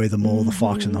 The boy, the mole, the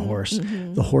fox, and the horse.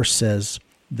 The horse says,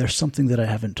 there's something that I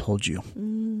haven't told you.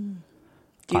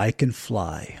 I can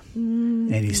fly.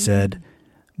 And he said,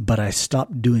 but I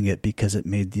stopped doing it because it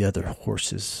made the other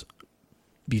horses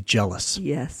be jealous.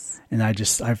 Yes. And I've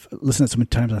listened to it so many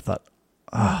times and I thought,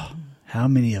 how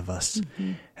many of us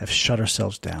have shut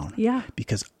ourselves down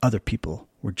because other people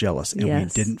were jealous and we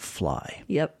didn't fly.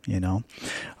 Yep.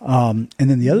 And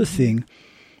then the other thing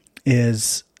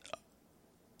is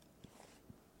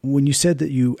when you said that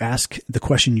the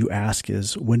question you ask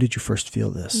is, when did you first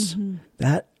feel this?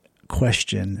 That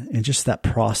question and just that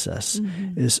process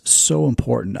is so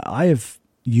important. I have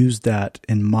used that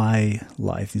in my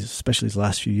life, especially these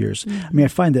last few years. I mean, I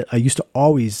find that I used to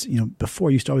always, before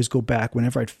I used to always go back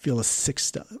whenever I'd feel a sick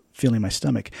feeling in my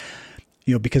stomach,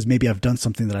 because maybe I've done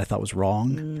something that I thought was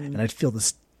wrong and I'd feel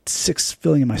this sick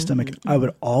feeling in my stomach. I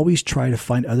would always try to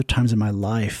find other times in my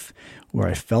life where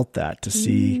I felt that to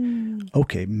see,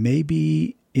 okay,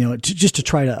 maybe, just to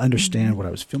try to understand what I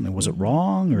was feeling. Was it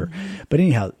wrong? But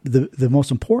anyhow, the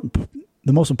most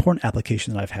important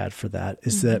application that I've had for that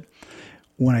is that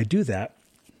when I do that,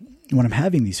 when I'm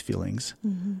having these feelings,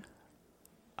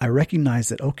 I recognize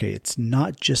that, okay, it's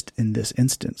not just in this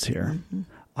instance here.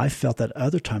 I felt that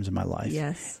other times in my life.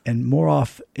 Yes. And more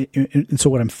often, and so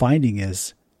what I'm finding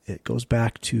is it goes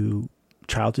back to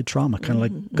childhood trauma, kind of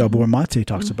like Gabor Mate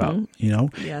talks about,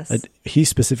 Yes. He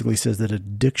specifically says that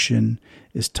addiction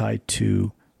is tied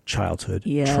to childhood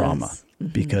trauma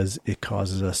because it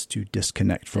causes us to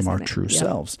disconnect from our true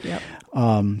selves. Yep.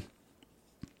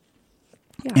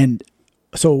 And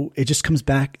so it just comes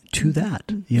back to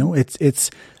that, it's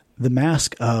the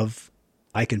mask of,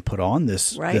 I can put on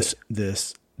this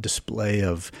display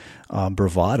of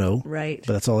bravado, right?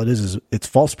 But that's all it is it's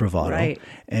false bravado, right?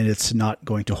 And it's not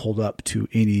going to hold up to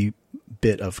any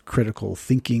bit of critical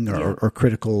thinking or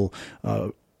critical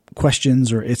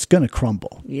questions, or it's going to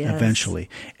crumble eventually.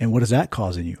 And what is that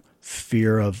causing you?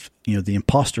 Fear of the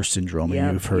imposter syndrome,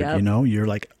 and you've heard, you're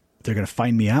like, they're going to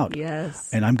find me out,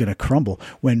 and I'm going to crumble.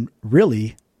 When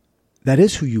really, that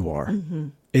is who you are.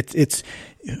 It's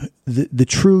the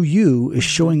true you is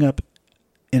showing up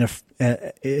in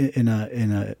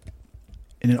an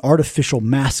artificial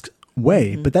masked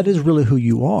way, but that is really who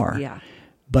you are. Yeah.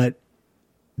 But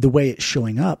the way it's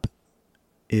showing up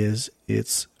is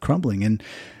it's crumbling, and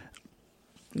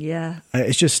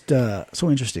it's just so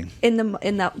interesting.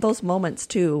 In those moments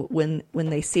too, when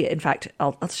they see it. In fact,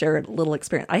 I'll share a little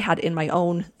experience I had in my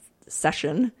own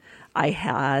session. I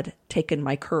had taken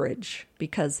my courage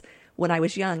because when I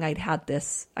was young, I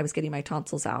was getting my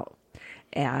tonsils out.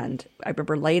 And I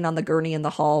remember laying on the gurney in the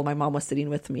hall. My mom was sitting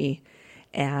with me.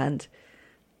 And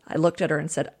I looked at her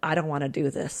and said, I don't want to do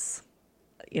this.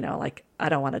 I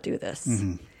don't want to do this.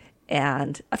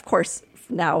 And of course,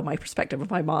 now my perspective of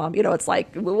my mom, it's like,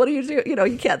 well, what do you do?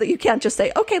 You can't just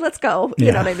say, okay, let's go.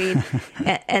 You know what I mean?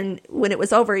 and when it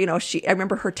was over, I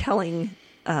remember her telling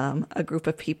a group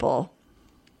of people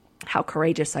how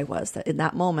courageous I was, that in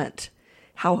that moment,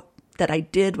 that I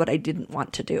did what I didn't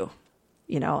want to do,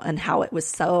 and how it was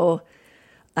so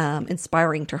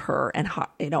inspiring to her and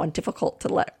and difficult to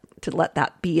let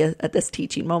that be at this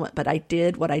teaching moment. But I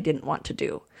did what I didn't want to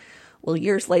do. Well,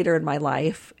 years later in my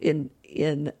life, even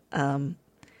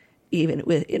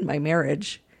in my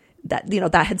marriage, that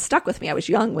that had stuck with me. I was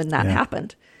young when that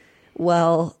happened.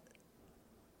 Well,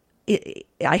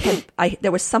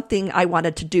 there was something I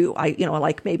wanted to do.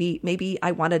 Maybe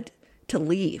I wanted to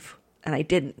leave, and I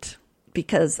didn't,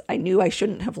 because I knew I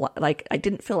shouldn't have. I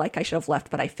didn't feel like I should have left,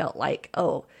 but I felt like,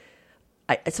 so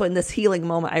in this healing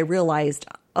moment, I realized,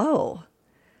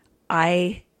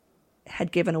 I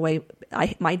had given away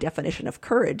my definition of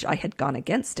courage. I had gone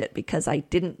against it because I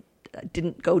didn't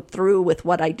go through with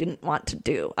what I didn't want to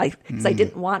do. Because I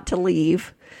didn't want to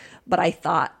leave, but I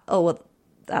thought,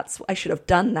 I should have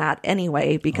done that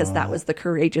anyway, because that was the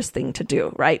courageous thing to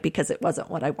do, right? Because it wasn't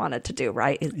what I wanted to do,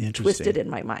 right? It twisted in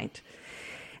my mind.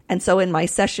 And so in my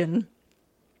session,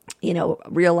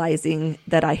 realizing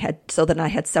that I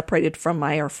had separated from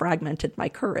or fragmented my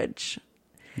courage.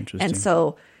 Interesting. And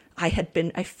so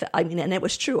and it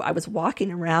was true. I was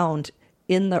walking around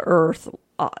in the earth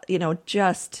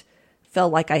just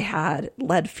felt like I had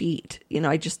lead feet.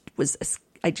 I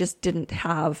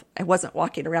wasn't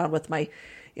walking around with my,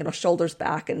 shoulders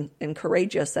back and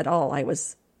courageous at all. I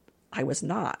was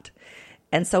not.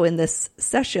 And so in this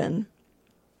session,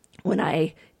 when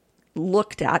I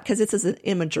looked at, because this is an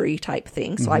imagery type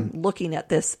thing, so I'm looking at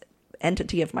this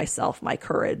entity of myself, my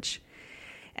courage,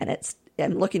 and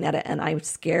I'm looking at it and I'm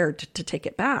scared to take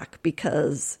it back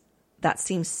because that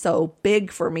seems so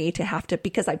big for me to have to,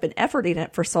 because I've been efforting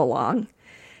it for so long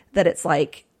that it's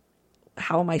like,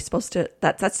 how am I supposed to,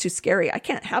 that's too scary. I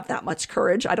can't have that much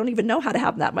courage. I don't even know how to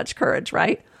have that much courage,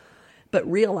 right? But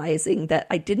realizing that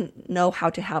I didn't know how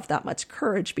to have that much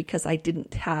courage because I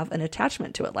didn't have an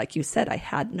attachment to it. Like you said, I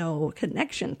had no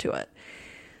connection to it.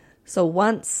 So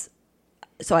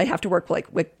I have to work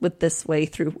with this way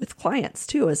through with clients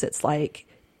too, is it's like,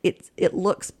 it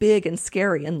looks big and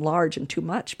scary and large and too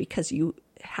much because you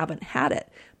haven't had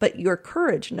it, but your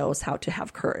courage knows how to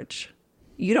have courage.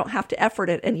 You don't have to effort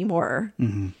it anymore.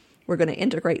 Mm-hmm. We're going to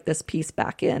integrate this piece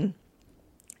back in,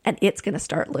 and it's going to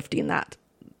start lifting that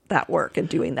work and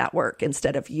doing that work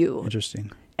instead of you.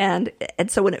 Interesting. And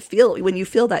so when you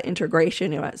feel that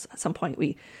integration, at some point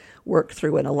we work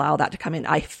through and allow that to come in.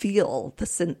 I feel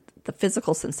the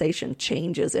physical sensation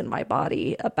changes in my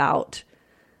body about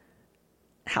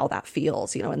how that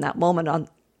feels. In that moment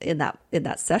in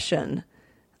that session,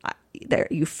 there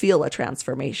you feel a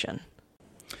transformation.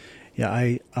 Yeah,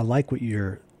 I like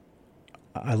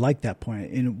I like that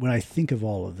point. And when I think of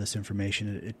all of this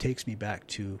information, it takes me back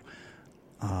to,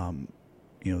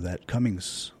 that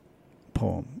Cummings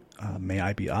poem, May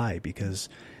I Be I, because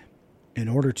in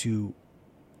order to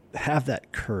have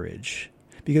that courage,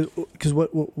 because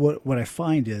what I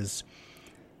find is,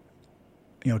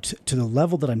 to the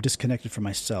level that I'm disconnected from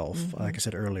myself, mm-hmm. like I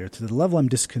said earlier, to the level I'm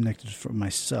disconnected from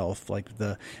myself, like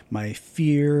my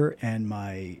fear and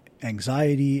my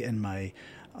anxiety and my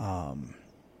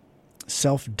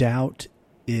self-doubt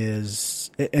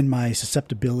and my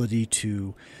susceptibility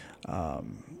to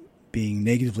being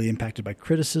negatively impacted by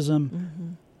criticism,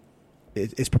 mm-hmm.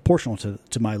 It's proportional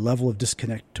to my level of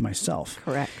disconnect to myself.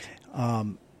 Correct.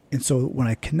 And so when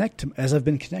I as I've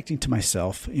been connecting to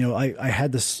myself, I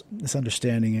had this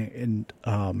understanding and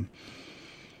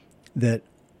that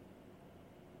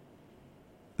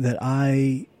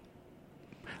I,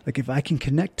 like, if I can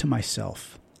connect to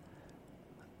myself,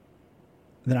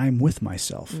 then I'm with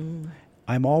myself. Mm.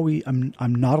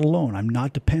 I'm not alone. I'm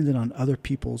not dependent on other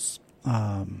people's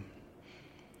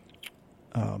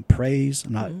praise.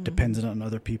 I'm not dependent on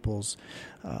other people's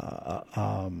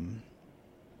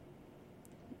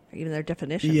even their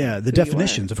definition. Yeah, the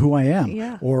definitions of who I am,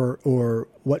 yeah. or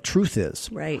what truth is.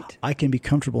 Right. I can be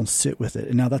comfortable and sit with it.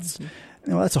 And now that's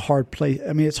that's a hard place.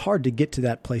 I mean, it's hard to get to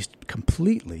that place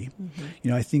completely.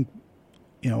 Mm-hmm. I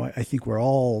think we're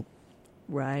all,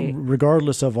 right,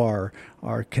 regardless of our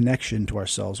connection to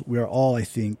ourselves, we are all, I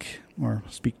think, or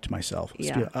speak to myself.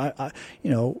 Yeah.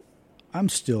 I'm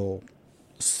still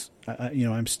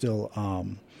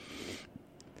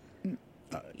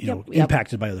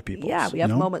impacted by other people. Yeah, we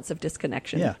have moments of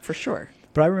disconnection, for sure.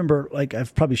 But I remember, like,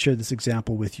 I've probably shared this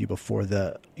example with you before,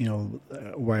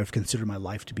 where I've considered my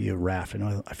life to be a raft. I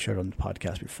know I've shared on the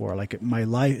podcast before. Like, my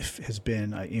life has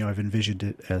been, I've envisioned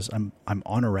it as I'm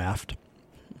on a raft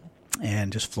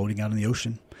and just floating out in the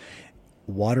ocean,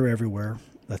 water everywhere.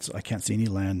 I can't see any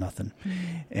land, nothing.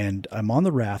 Mm-hmm. And I'm on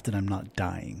the raft and I'm not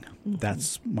dying. Mm-hmm.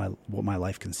 That's what my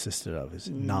life consisted of, is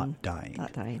not dying.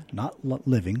 Not dying. Not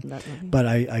living. But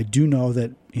I do know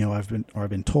that, I've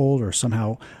been told, or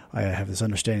somehow I have this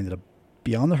understanding that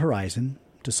beyond the horizon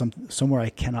to somewhere I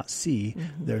cannot see,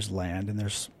 there's land, and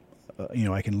there's,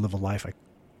 I can live a life I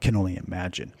can only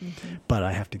imagine. Mm-hmm. But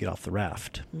I have to get off the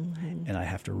raft, and I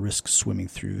have to risk swimming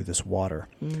through this water.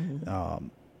 Mm-hmm.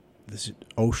 This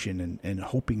ocean, and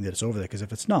hoping that it's over there, because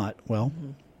if it's not, well,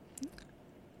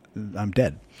 I'm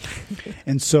dead.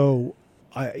 And so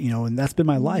and that's been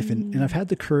my life, and I've had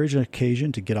the courage and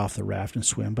occasion to get off the raft and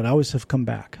swim, but I always have come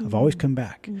back. I've always come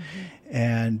back.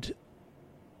 And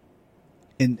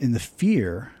in the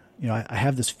fear, I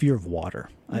have this fear of water.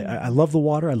 I love the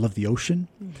water, I love the ocean,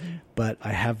 but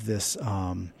I have this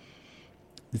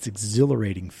this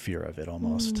exhilarating fear of it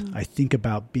almost. I think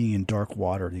about being in dark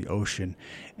water, the ocean,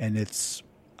 and it's,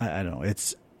 I don't know,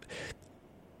 it's,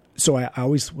 so I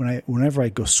always, whenever I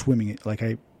go swimming,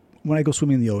 when I go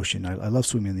swimming in the ocean, I love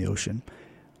swimming in the ocean.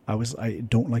 I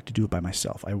don't like to do it by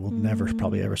myself. I will never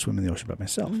probably ever swim in the ocean by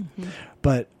myself.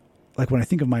 But like, when I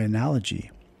think of my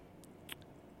analogy,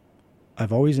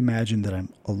 I've always imagined that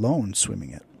I'm alone swimming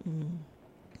it.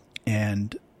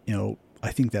 And,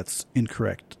 I think that's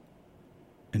incorrect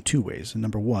in two ways. And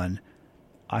number one,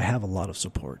 I have a lot of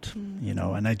support, you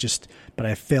know, and but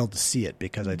I failed to see it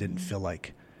because I didn't feel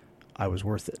like I was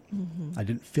worth it. I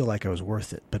didn't feel like I was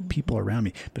worth it, but people around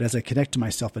me. But as I connect to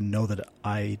myself and know that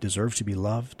I deserve to be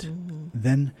loved,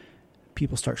 then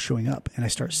people start showing up, and I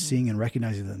start seeing and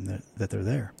recognizing them that they're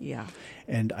there. Yeah.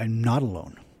 And I'm not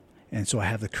alone. And so I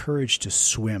have the courage to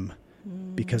swim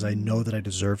because I know that I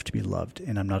deserve to be loved,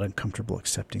 and I'm not uncomfortable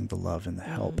accepting the love and the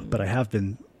help. But I have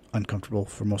been uncomfortable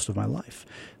for most of my life.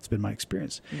 It's been my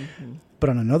experience. But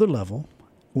on another level,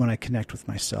 when I connect with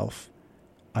myself,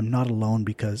 I'm not alone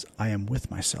because I am with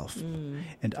myself.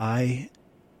 And I've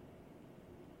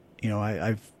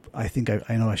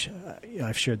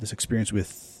shared this experience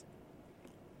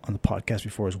on the podcast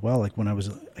before as well. Like when I was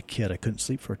a kid, I couldn't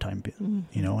sleep for a time,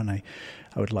 you know, and I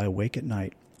would lie awake at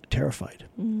night, terrified.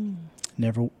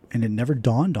 It never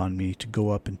dawned on me to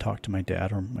go up and talk to my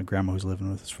dad or my grandma who's living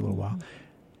with us for a little while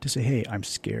to say, hey, I'm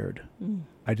scared.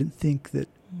 I didn't think that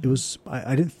it was,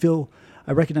 I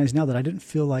recognize now that I didn't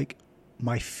feel like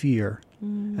my fear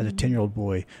as a 10-year-old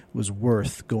boy was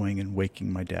worth going and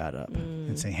waking my dad up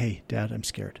and saying, hey, Dad, I'm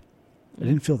scared. I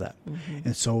didn't feel that.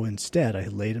 And so instead, I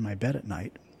laid in my bed at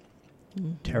night,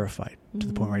 terrified, to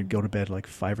the point where I'd go to bed like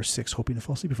 5 or 6, hoping to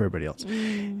fall asleep before everybody else.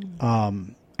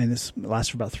 And this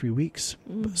lasts for about 3 weeks.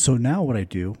 So now what I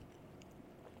do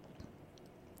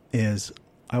is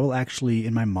I will actually,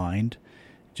 in my mind,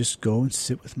 just go and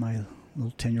sit with my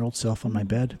little 10-year-old self on my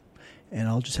bed, and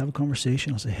I'll just have a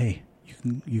conversation. I'll say, hey,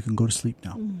 you can go to sleep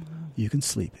now. You can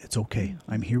sleep. It's okay.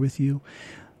 I'm here with you.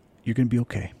 You're going to be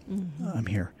okay. I'm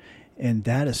here. And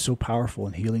that is so powerful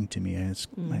and healing to me. And it's,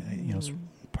 it's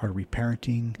part of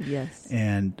reparenting. Yes.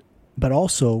 But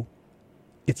also,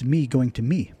 it's me going to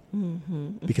me.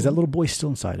 Because that little boy's still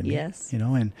inside of me. Yes. You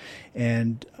know,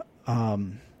 and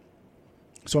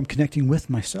so I'm connecting with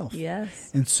myself.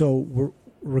 Yes. And so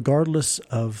regardless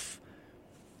of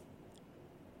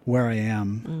where I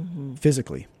am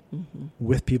physically,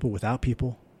 with people, without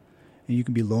people, and you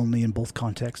can be lonely in both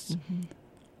contexts,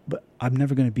 but I'm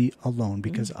never going to be alone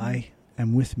because I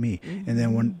am with me. And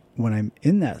then when I'm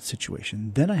in that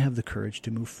situation, then I have the courage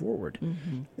to move forward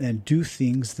and do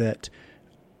things that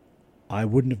I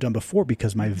wouldn't have done before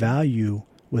because my value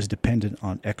was dependent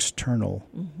on external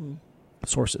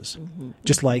sources.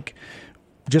 Just like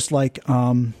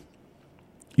my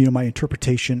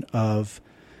interpretation of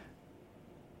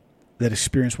that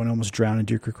experience when I almost drowned in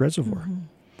Deer Creek Reservoir.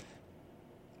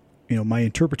 You know, my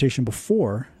interpretation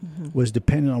before was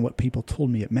dependent on what people told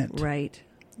me it meant. Right.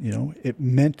 You know, it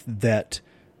meant that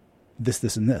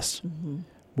this, and this.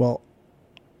 Well,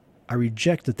 I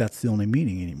reject that that's the only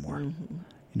meaning anymore. You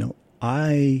know,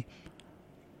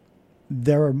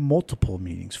 there are multiple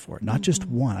meanings for it, not just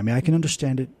one. I mean, I can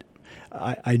understand it.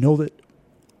 I know that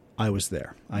I was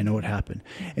there. I know it happened.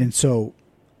 And so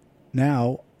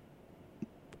now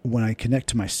when I connect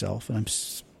to myself, and I'm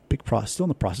still in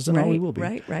the process, and I always will be.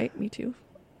 Right. Me too.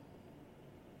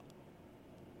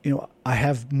 You know, I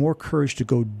have more courage to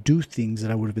go do things that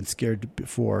I would have been scared to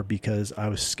before because I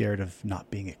was scared of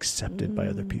not being accepted by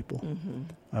other people.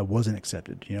 I wasn't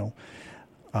accepted, you know.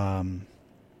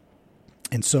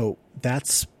 And so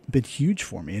that's been huge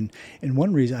for me. And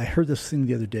one reason, I heard this thing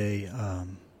the other day.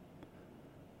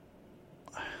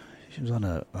 She was on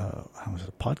a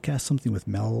podcast, something with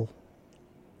Mel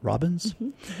Robbins.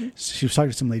 She was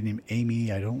talking to some lady named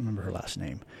Amy. I don't remember her last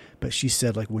name. But she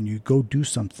said, like, when you go do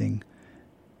something,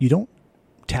 you don't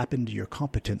tap into your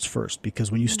competence first,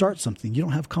 because when you start something, you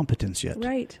don't have competence yet.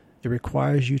 Right. It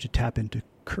requires you to tap into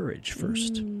courage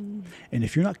first. And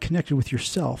if you're not connected with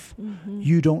yourself,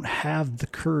 you don't have the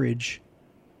courage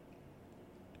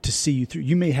to see you through.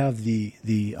 You may have the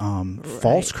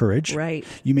false courage. Right.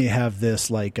 You may have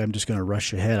this, like, I'm just going to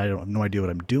rush ahead. I have no idea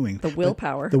what I'm doing. The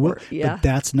willpower. But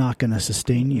that's not going to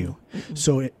sustain you.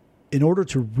 So in order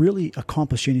to really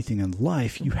accomplish anything in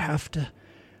life, you have to,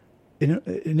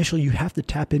 initially you have to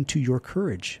tap into your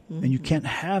courage. And you can't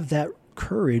have that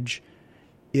courage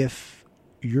if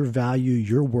your value,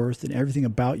 your worth, and everything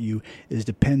about you is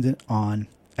dependent on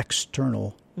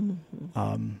external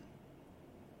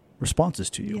responses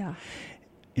to you. Yeah.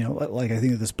 You know, like I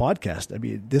think of this podcast. I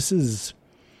mean, this is,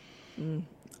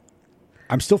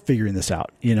 I'm still figuring this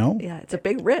out, you know? Yeah, it's a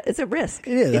big risk. It's a risk.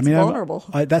 It is. It's vulnerable.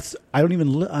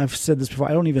 I've said this before.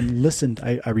 I don't even listen.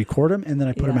 I record them and then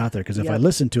I put them out there. Because if I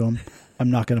listen to them, I'm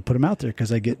not going to put them out there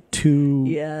because I get too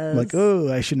like,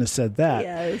 oh, I shouldn't have said that.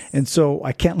 Yes. And so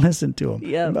I can't listen to them.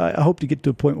 Yep. I hope to get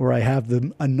to a point where I have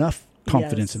enough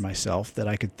confidence in myself that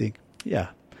I could think,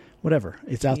 whatever.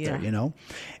 It's out there, you know?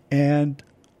 And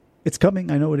it's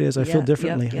coming. I know it is. I feel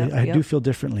differently. I do feel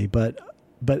differently. But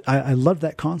I love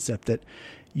that concept that,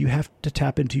 you have to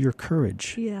tap into your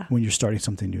courage Yeah. when you're starting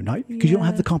something new, not because you don't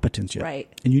have the competence yet. Right.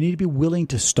 And you need to be willing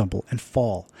to stumble and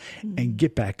fall and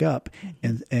get back up.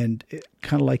 And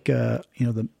kind of like, the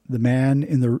man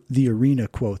in the arena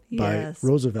quote by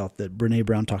Roosevelt that Brene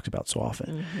Brown talks about so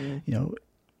often.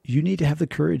 You need to have the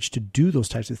courage to do those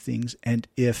types of things. And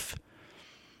if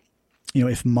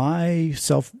my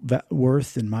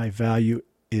self-worth and my value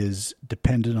is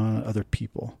dependent on other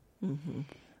people,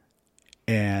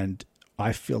 and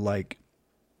I feel like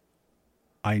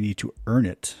I need to earn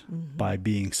it by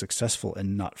being successful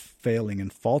and not failing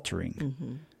and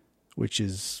faltering, which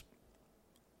is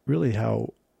really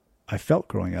how I felt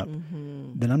growing up,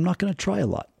 then I'm not going to try a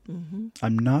lot.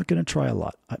 I'm not going to try a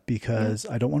lot because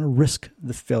I don't want to risk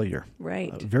the failure.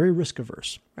 Right. Very risk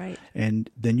averse. Right. And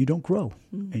then you don't grow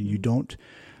and you don't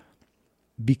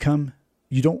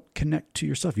connect to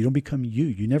yourself. You don't become you.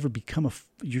 You never become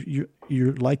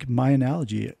you're like my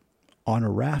analogy, on a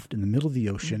raft in the middle of the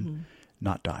ocean,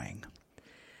 not dying.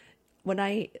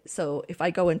 So if I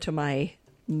go into my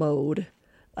mode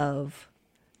of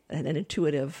an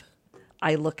intuitive,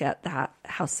 I look at that,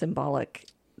 how symbolic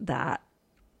that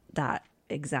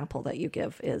example that you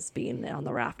give is being on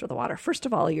the raft of the water. First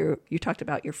of all, you talked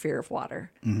about your fear of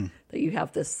water, that you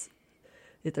have this,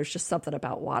 that there's just something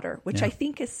about water, which I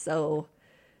think is so,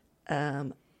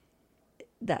 that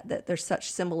there's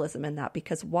such symbolism in that,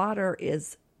 because water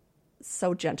is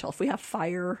so gentle. If we have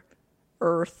fire,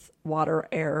 earth, water,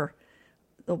 air,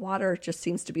 the water just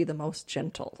seems to be the most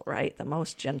gentle, right? The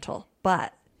most gentle,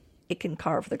 but it can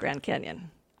carve the Grand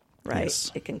Canyon, right?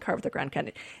 Yes. It can carve the Grand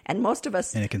Canyon. And most of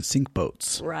us... And it can sink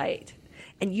boats. Right.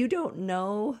 And you don't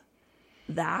know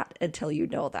that until you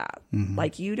know that.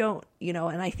 Like you don't,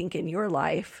 and I think in your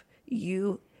life,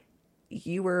 you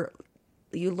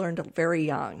learned very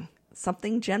young,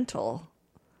 something gentle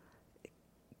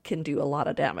can do a lot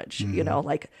of damage.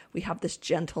 Like we have this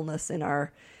gentleness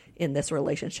in this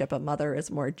relationship. A mother is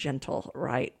more gentle,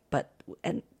 right?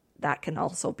 And that can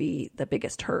also be the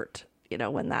biggest hurt,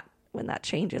 when that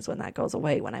changes, when that goes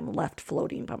away, when I'm left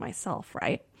floating by myself,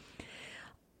 right?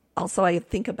 Also, I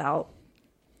think about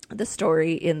the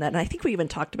story in that, and I think we even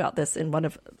talked about this in one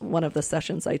of the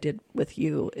sessions I did with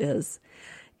you, is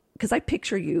because I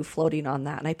picture you floating on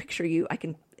that, and I picture you,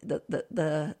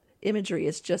 the imagery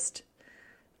is just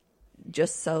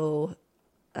so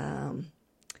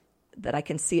that I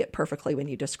can see it perfectly when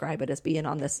you describe it as being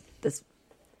on this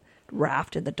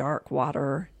raft in the dark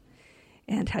water,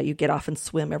 and how you get off and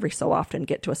swim every so often,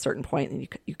 get to a certain point, and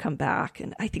you come back.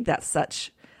 And I think I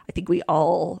think we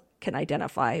all can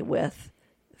identify with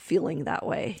feeling that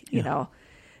way,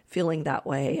 feeling that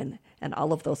way, and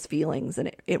all of those feelings.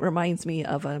 And it reminds me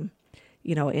of,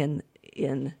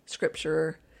 in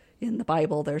scripture, in the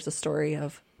Bible, there's a story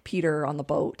of Peter on the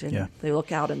boat, and they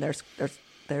look out, and there's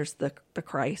the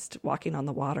Christ walking on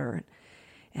the water,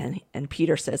 and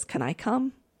Peter says, "Can I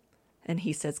come?" And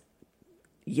he says,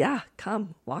 "Yeah,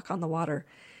 come, walk on the water."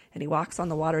 And he walks on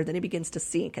the water, then he begins to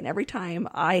sink. And every time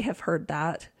I have heard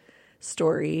that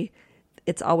story,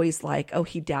 it's always like, oh,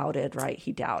 he doubted, right?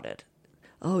 He doubted.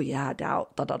 Oh yeah,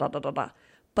 doubt, da da da da da da.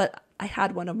 But I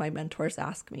had one of my mentors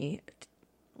ask me,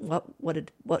 what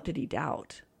did he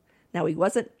doubt? Now he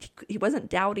wasn't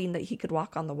doubting that he could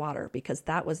walk on the water, because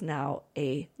that was now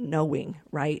a knowing,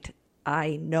 right?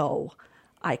 I know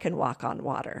I can walk on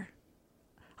water.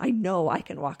 I know I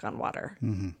can walk on water.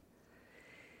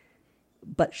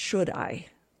 But should I?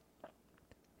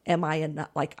 Am I enough?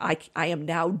 Like I am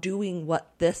now doing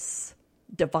what this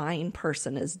divine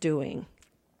person is doing.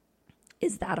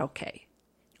 Is that okay?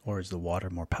 Or is the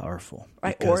water more powerful?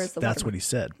 Right. Because or is the that's water what he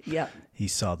said. Yeah. He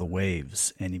saw the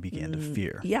waves and he began to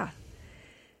fear. Yeah.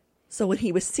 So when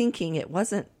he was sinking, it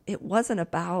wasn't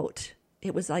about,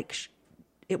 it was like,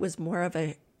 it was more of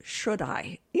a, should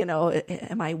I,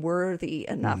 am I worthy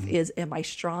enough? Am I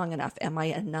strong enough? Am I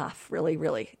enough? Really,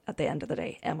 really, at the end of the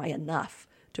day, am I enough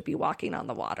to be walking on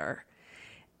the water?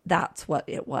 That's what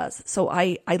it was. So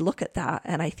I look at that,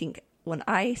 and I think, when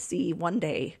I see one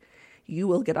day you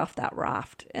will get off that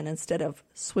raft, and instead of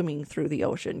swimming through the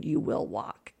ocean, you will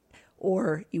walk,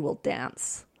 or you will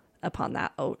dance upon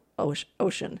that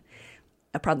ocean,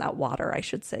 upon that water, I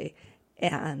should say.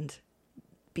 And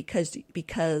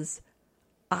because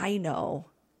I know,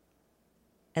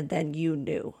 and then you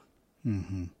knew,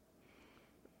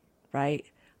 right?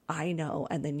 I know,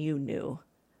 and then you knew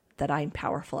that I'm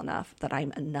powerful enough, that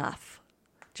I'm enough.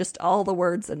 Just all the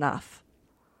words enough.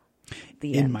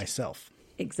 The In end. myself.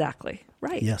 Exactly.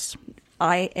 Right. Yes.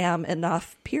 I am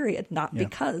enough, period. Not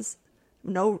because,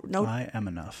 no. I am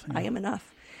enough. I am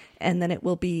enough. And then it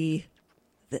will be,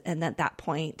 and at that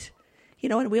point,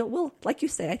 and we'll, like you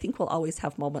say, I think we'll always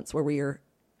have moments where we are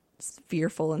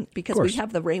fearful, and because we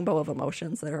have the rainbow of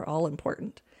emotions that are all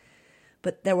important.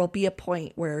 But there will be a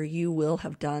point where you will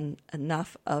have done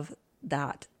enough of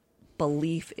that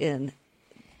belief in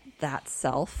that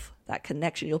self, that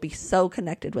connection. You'll be so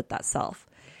connected with that self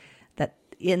that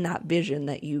in that vision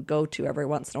that you go to every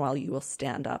once in a while, you will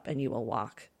stand up and you will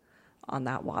walk on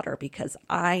that water, because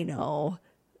I know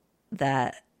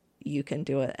that you can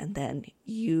do it. And then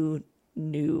you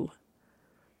knew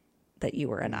that you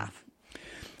were enough.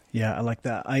 Yeah, I like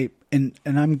that.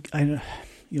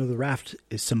 The raft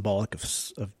is symbolic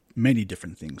of many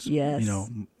different things. Yes.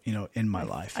 In my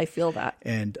life. I feel that.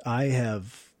 And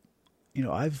I've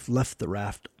left the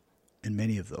raft in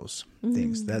many of those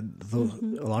things. A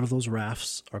lot of those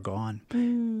rafts are gone.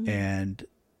 And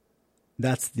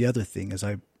that's the other thing is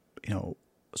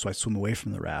so I swim away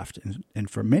from the raft, and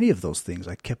for many of those things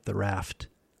I kept the raft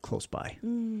close by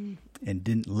and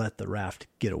didn't let the raft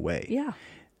get away. Yeah.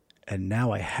 And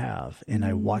now I have, and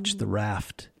I watch the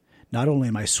raft. Not only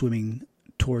am I swimming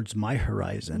towards my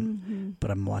horizon,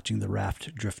 but I'm watching the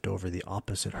raft drift over the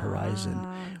opposite horizon,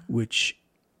 which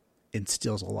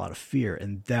instills a lot of fear.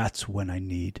 And that's when I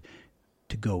need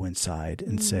to go inside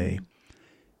and say,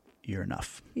 you're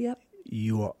enough. Yep.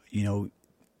 You are,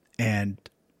 and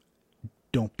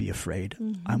don't be afraid.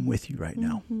 I'm with you right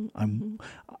now.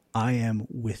 I am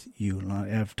with you. And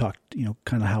I've talked,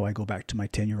 kind of how I go back to my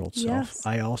 10-year-old self. Yes.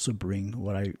 I also bring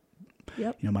what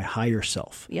Yep. My higher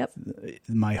self, Yep.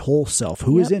 my whole self,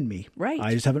 who is in me. Right.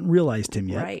 I just haven't realized him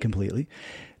yet Right. completely.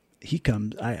 He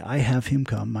comes. I have him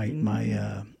come.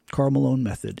 My Karl Malone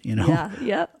method. Yeah.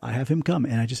 Yep. I have him come,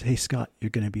 and I just, hey Scott, you're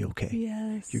going to be okay.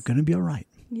 Yes. You're going to be all right.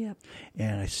 Yep.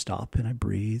 And I stop and I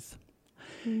breathe,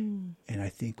 and I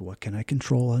think, what can I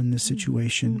control in this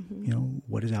situation?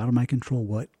 What is out of my control?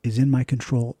 What is in my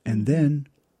control? And then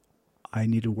I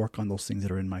need to work on those things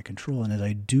that are in my control. And as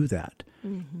I do that,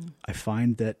 I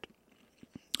find that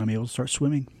I'm able to start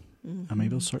swimming. I'm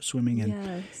able to start swimming,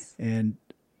 and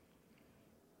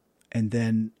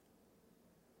then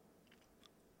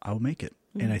I'll make it.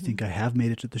 And I think I have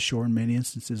made it to the shore in many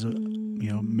instances.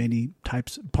 Many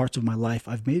parts of my life,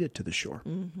 I've made it to the shore,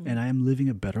 and I am living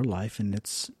a better life. And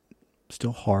it's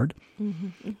still hard,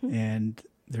 and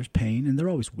there's pain, and there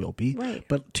always will be. Right.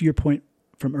 But to your point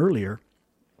from earlier,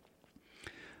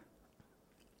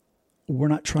 we're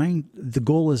not trying. The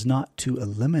goal is not to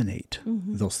eliminate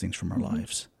those things from our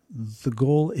lives. The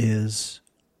goal is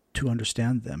to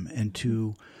understand them and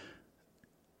to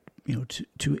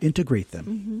integrate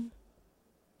them.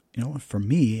 For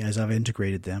me, as I've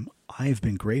integrated them, I've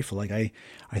been grateful. Like I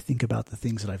think about the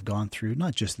things that I've gone through,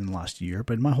 not just in the last year,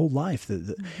 but in my whole life.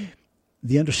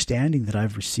 The understanding that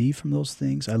I've received from those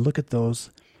things, I look at those,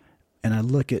 and I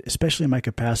look at, especially my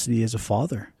capacity as a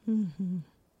father. When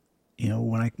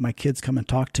my kids come and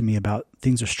talk to me about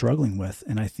things they're struggling with,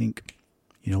 and I think,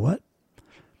 you know what?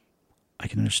 I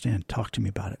can understand. Talk to me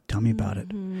about it. Tell me about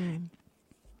it. And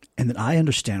then I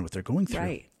understand what they're going through.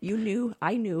 Right. You knew.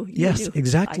 I knew. Yes, knew.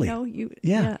 exactly. I know you.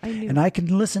 Yeah. I knew. And I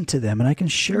can listen to them, and I can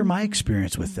share my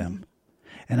experience with them.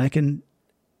 And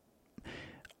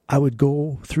I would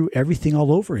go through everything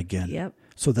all over again. Yep.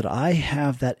 So that I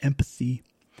have that empathy,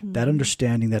 that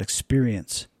understanding, that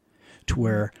experience to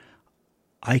where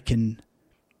I can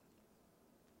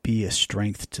be a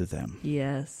strength to them.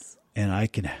 Yes. And I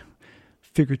can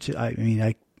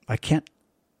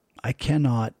I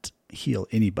cannot heal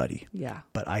anybody. Yeah.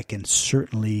 But I can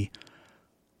certainly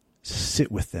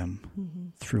sit with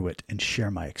them through it and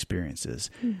share my experiences.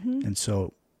 And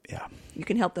so, yeah. You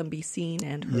can help them be seen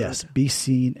and heard. Yes, be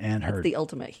seen and heard. That's the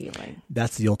ultimate healing.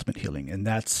 That's the ultimate healing. And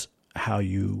that's how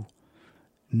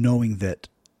knowing that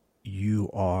you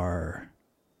are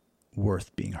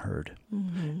worth being heard,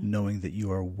 knowing that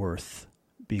you are worth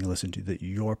being listened to, that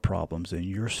your problems and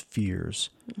your fears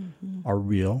are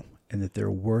real and that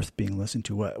they're worth being listened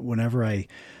to. Whenever I,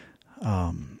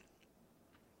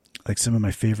 like some of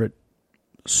my favorite,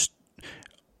 I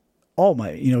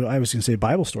was going to say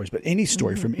Bible stories, but any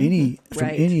story from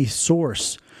any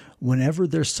source, whenever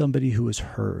there's somebody who is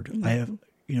heard,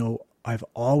 I've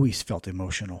always felt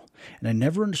emotional, and I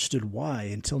never understood why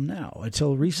until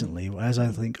recently, as I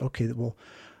think, okay, well,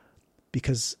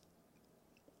 because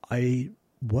I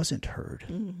wasn't heard,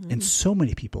 and so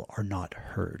many people are not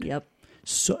heard. Yep.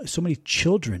 So many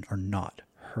children are not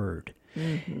heard,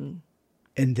 and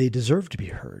they deserve to be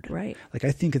heard. Right. Like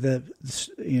I think of there's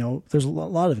a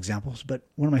lot of examples, but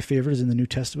one of my favorites is in the New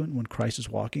Testament when Christ is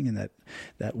walking and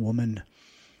that woman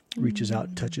reaches out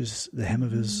and touches the hem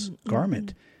of his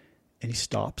garment. And he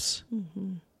stops.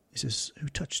 He says, "Who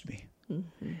touched me?"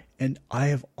 And I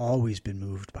have always been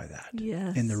moved by that.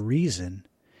 Yes. And the reason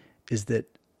is that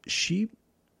she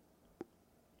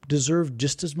deserved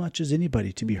just as much as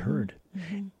anybody to be heard.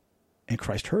 And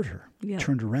Christ heard her,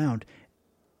 turned around,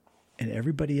 and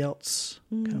everybody else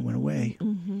kind of went away.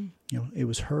 You know, it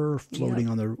was her floating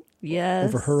on the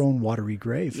over her own watery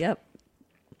grave. Yep.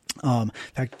 In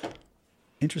fact,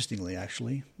 interestingly,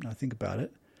 actually, now I think about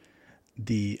it,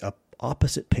 the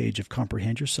opposite page of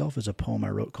Comprehend Yourself is a poem I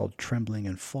wrote called Trembling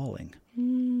and Falling,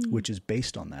 which is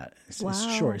based on that. It's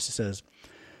short. It says,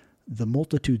 "The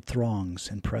multitude throngs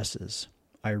and presses.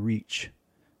 I reach.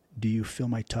 Do you feel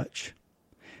my touch?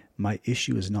 My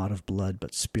issue is not of blood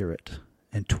but spirit,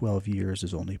 and 12 years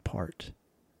is only part.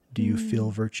 Do you feel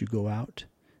virtue go out?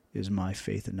 Is my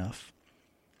faith enough?"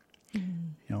 You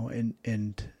know,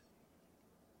 and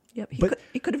Yep.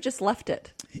 He could have just left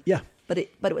it. yeah. But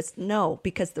it was no,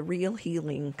 because the real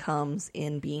healing comes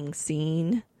in being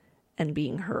seen and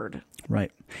being heard.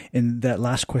 Right. And that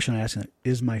last question I asked,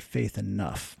 is my faith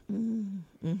enough?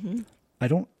 I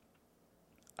don't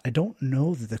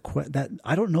know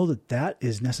I don't know that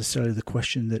is necessarily the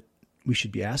question that we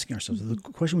should be asking ourselves. The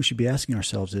question we should be asking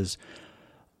ourselves is,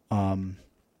 am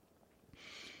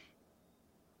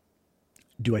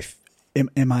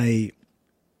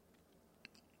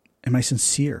I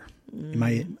sincere?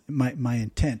 My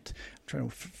intent. I'm trying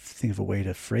to think of a way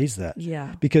to phrase that.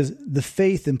 Yeah. Because the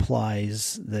faith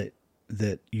implies that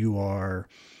you are,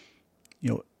 you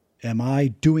know, am I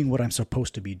doing what I'm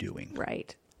supposed to be doing?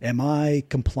 Right. Am I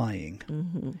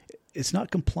complying? It's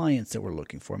not compliance that we're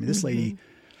looking for. I mean, this lady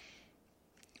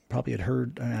probably had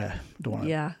heard. I don't want to.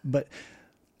 Yeah. But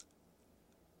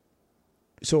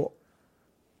so.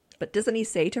 But doesn't he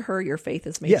say to her, "Your faith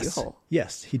has made you whole"?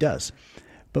 Yes, he does.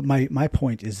 But my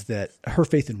point is that her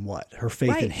faith in what? Her faith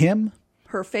in Right. him?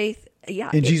 Her faith,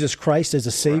 In Jesus Christ as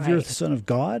a Savior, Right. the Son of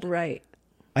God? Right.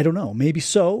 I don't know. Maybe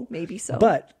so. Maybe so.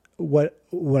 But what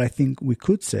I think we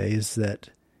could say is that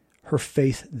her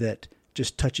faith that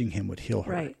just touching him would heal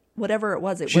her. Right. Whatever it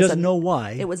was, She doesn't know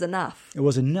why. It was enough. It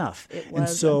was enough. It And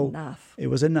was so enough. It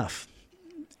was enough.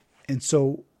 And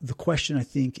so the question, I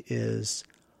think, is,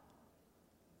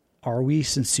 are we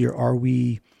sincere?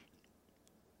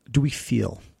 Do we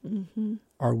feel?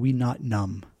 Are we not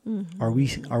numb? Are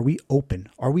we open?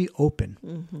 Are we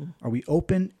open? Are we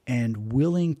open and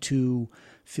willing to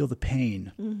feel the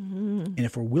pain? And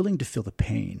if we're willing to feel the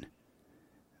pain,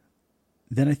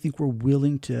 then I think we're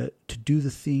willing to do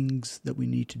the things that we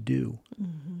need to do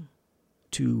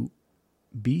to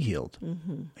be healed,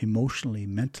 emotionally,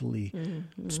 mentally,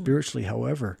 spiritually,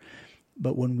 however.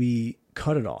 But when we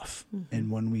cut it off and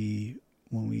when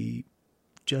we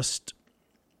just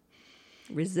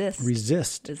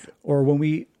resist, or when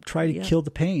we try to kill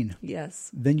the pain, Yes.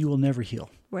 then you will never heal.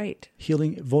 Right.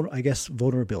 Healing, I guess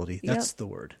vulnerability. That's the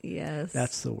word. Yes.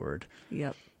 That's the word.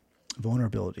 Yep.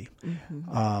 Vulnerability.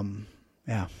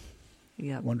 Yeah.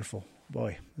 Yep. Wonderful.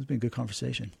 Boy, it's been a good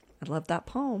conversation. I love that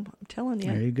poem. I'm telling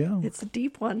you. There you go. It's a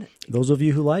deep one. Those of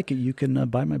you who like it, you can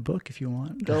buy my book if you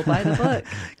want. Go buy the book.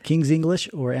 King's English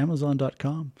or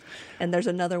Amazon.com. And there's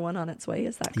another one on its way.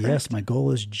 Is that correct? Yes, my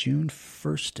goal is June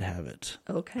 1st to have it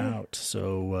out.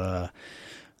 So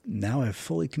now I've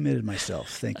fully committed myself.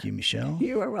 Thank you, Michelle.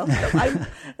 You are welcome.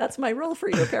 That's my role for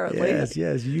you, apparently. Yes.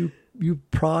 You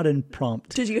prod and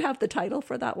prompt. Did you have the title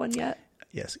for that one yet?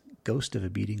 Yes, Ghost of a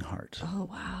Beating Heart. Oh,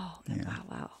 wow. Yeah.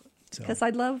 Wow. So- Because I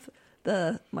love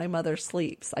My Mother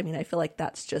Sleeps. I mean, I feel like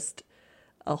that's just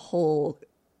a whole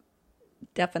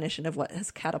definition of what has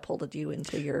catapulted you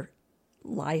into your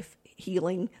life,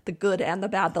 healing the good and the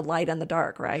bad, the light and the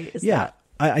dark, right?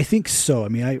 I think so. I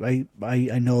mean,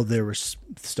 I know there was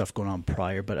stuff going on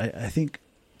prior, but I think,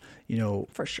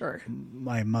 for sure.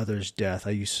 My mother's death,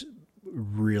 I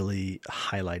really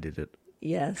highlighted it.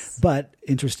 Yes. But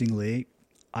interestingly,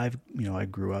 I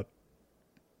grew up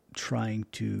trying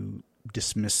to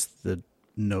dismiss the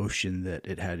notion that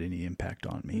it had any impact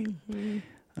on me.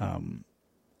 But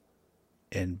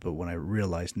when I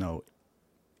realized,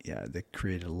 that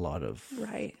created a lot of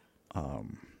right.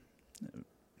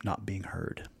 Not being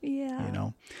heard. Yeah.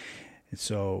 And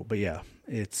so, but yeah,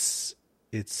 it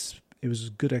was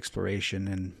a good exploration.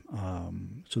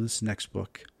 And so this next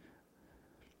book,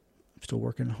 I'm still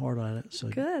working hard on it. So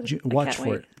good. Watch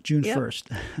for it. June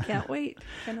 1st. Can't wait.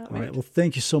 All right. Well,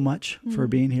 thank you so much for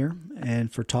being here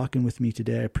and for talking with me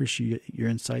today. I appreciate your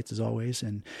insights as always.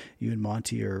 And you and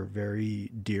Monty are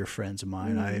very dear friends of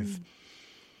mine.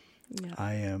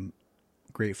 I am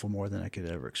grateful more than I could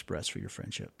ever express for your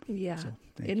friendship. Yeah. So,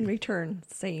 In return,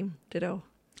 same. Ditto.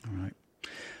 All right.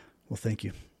 Well, thank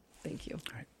you. Thank you.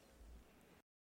 All right.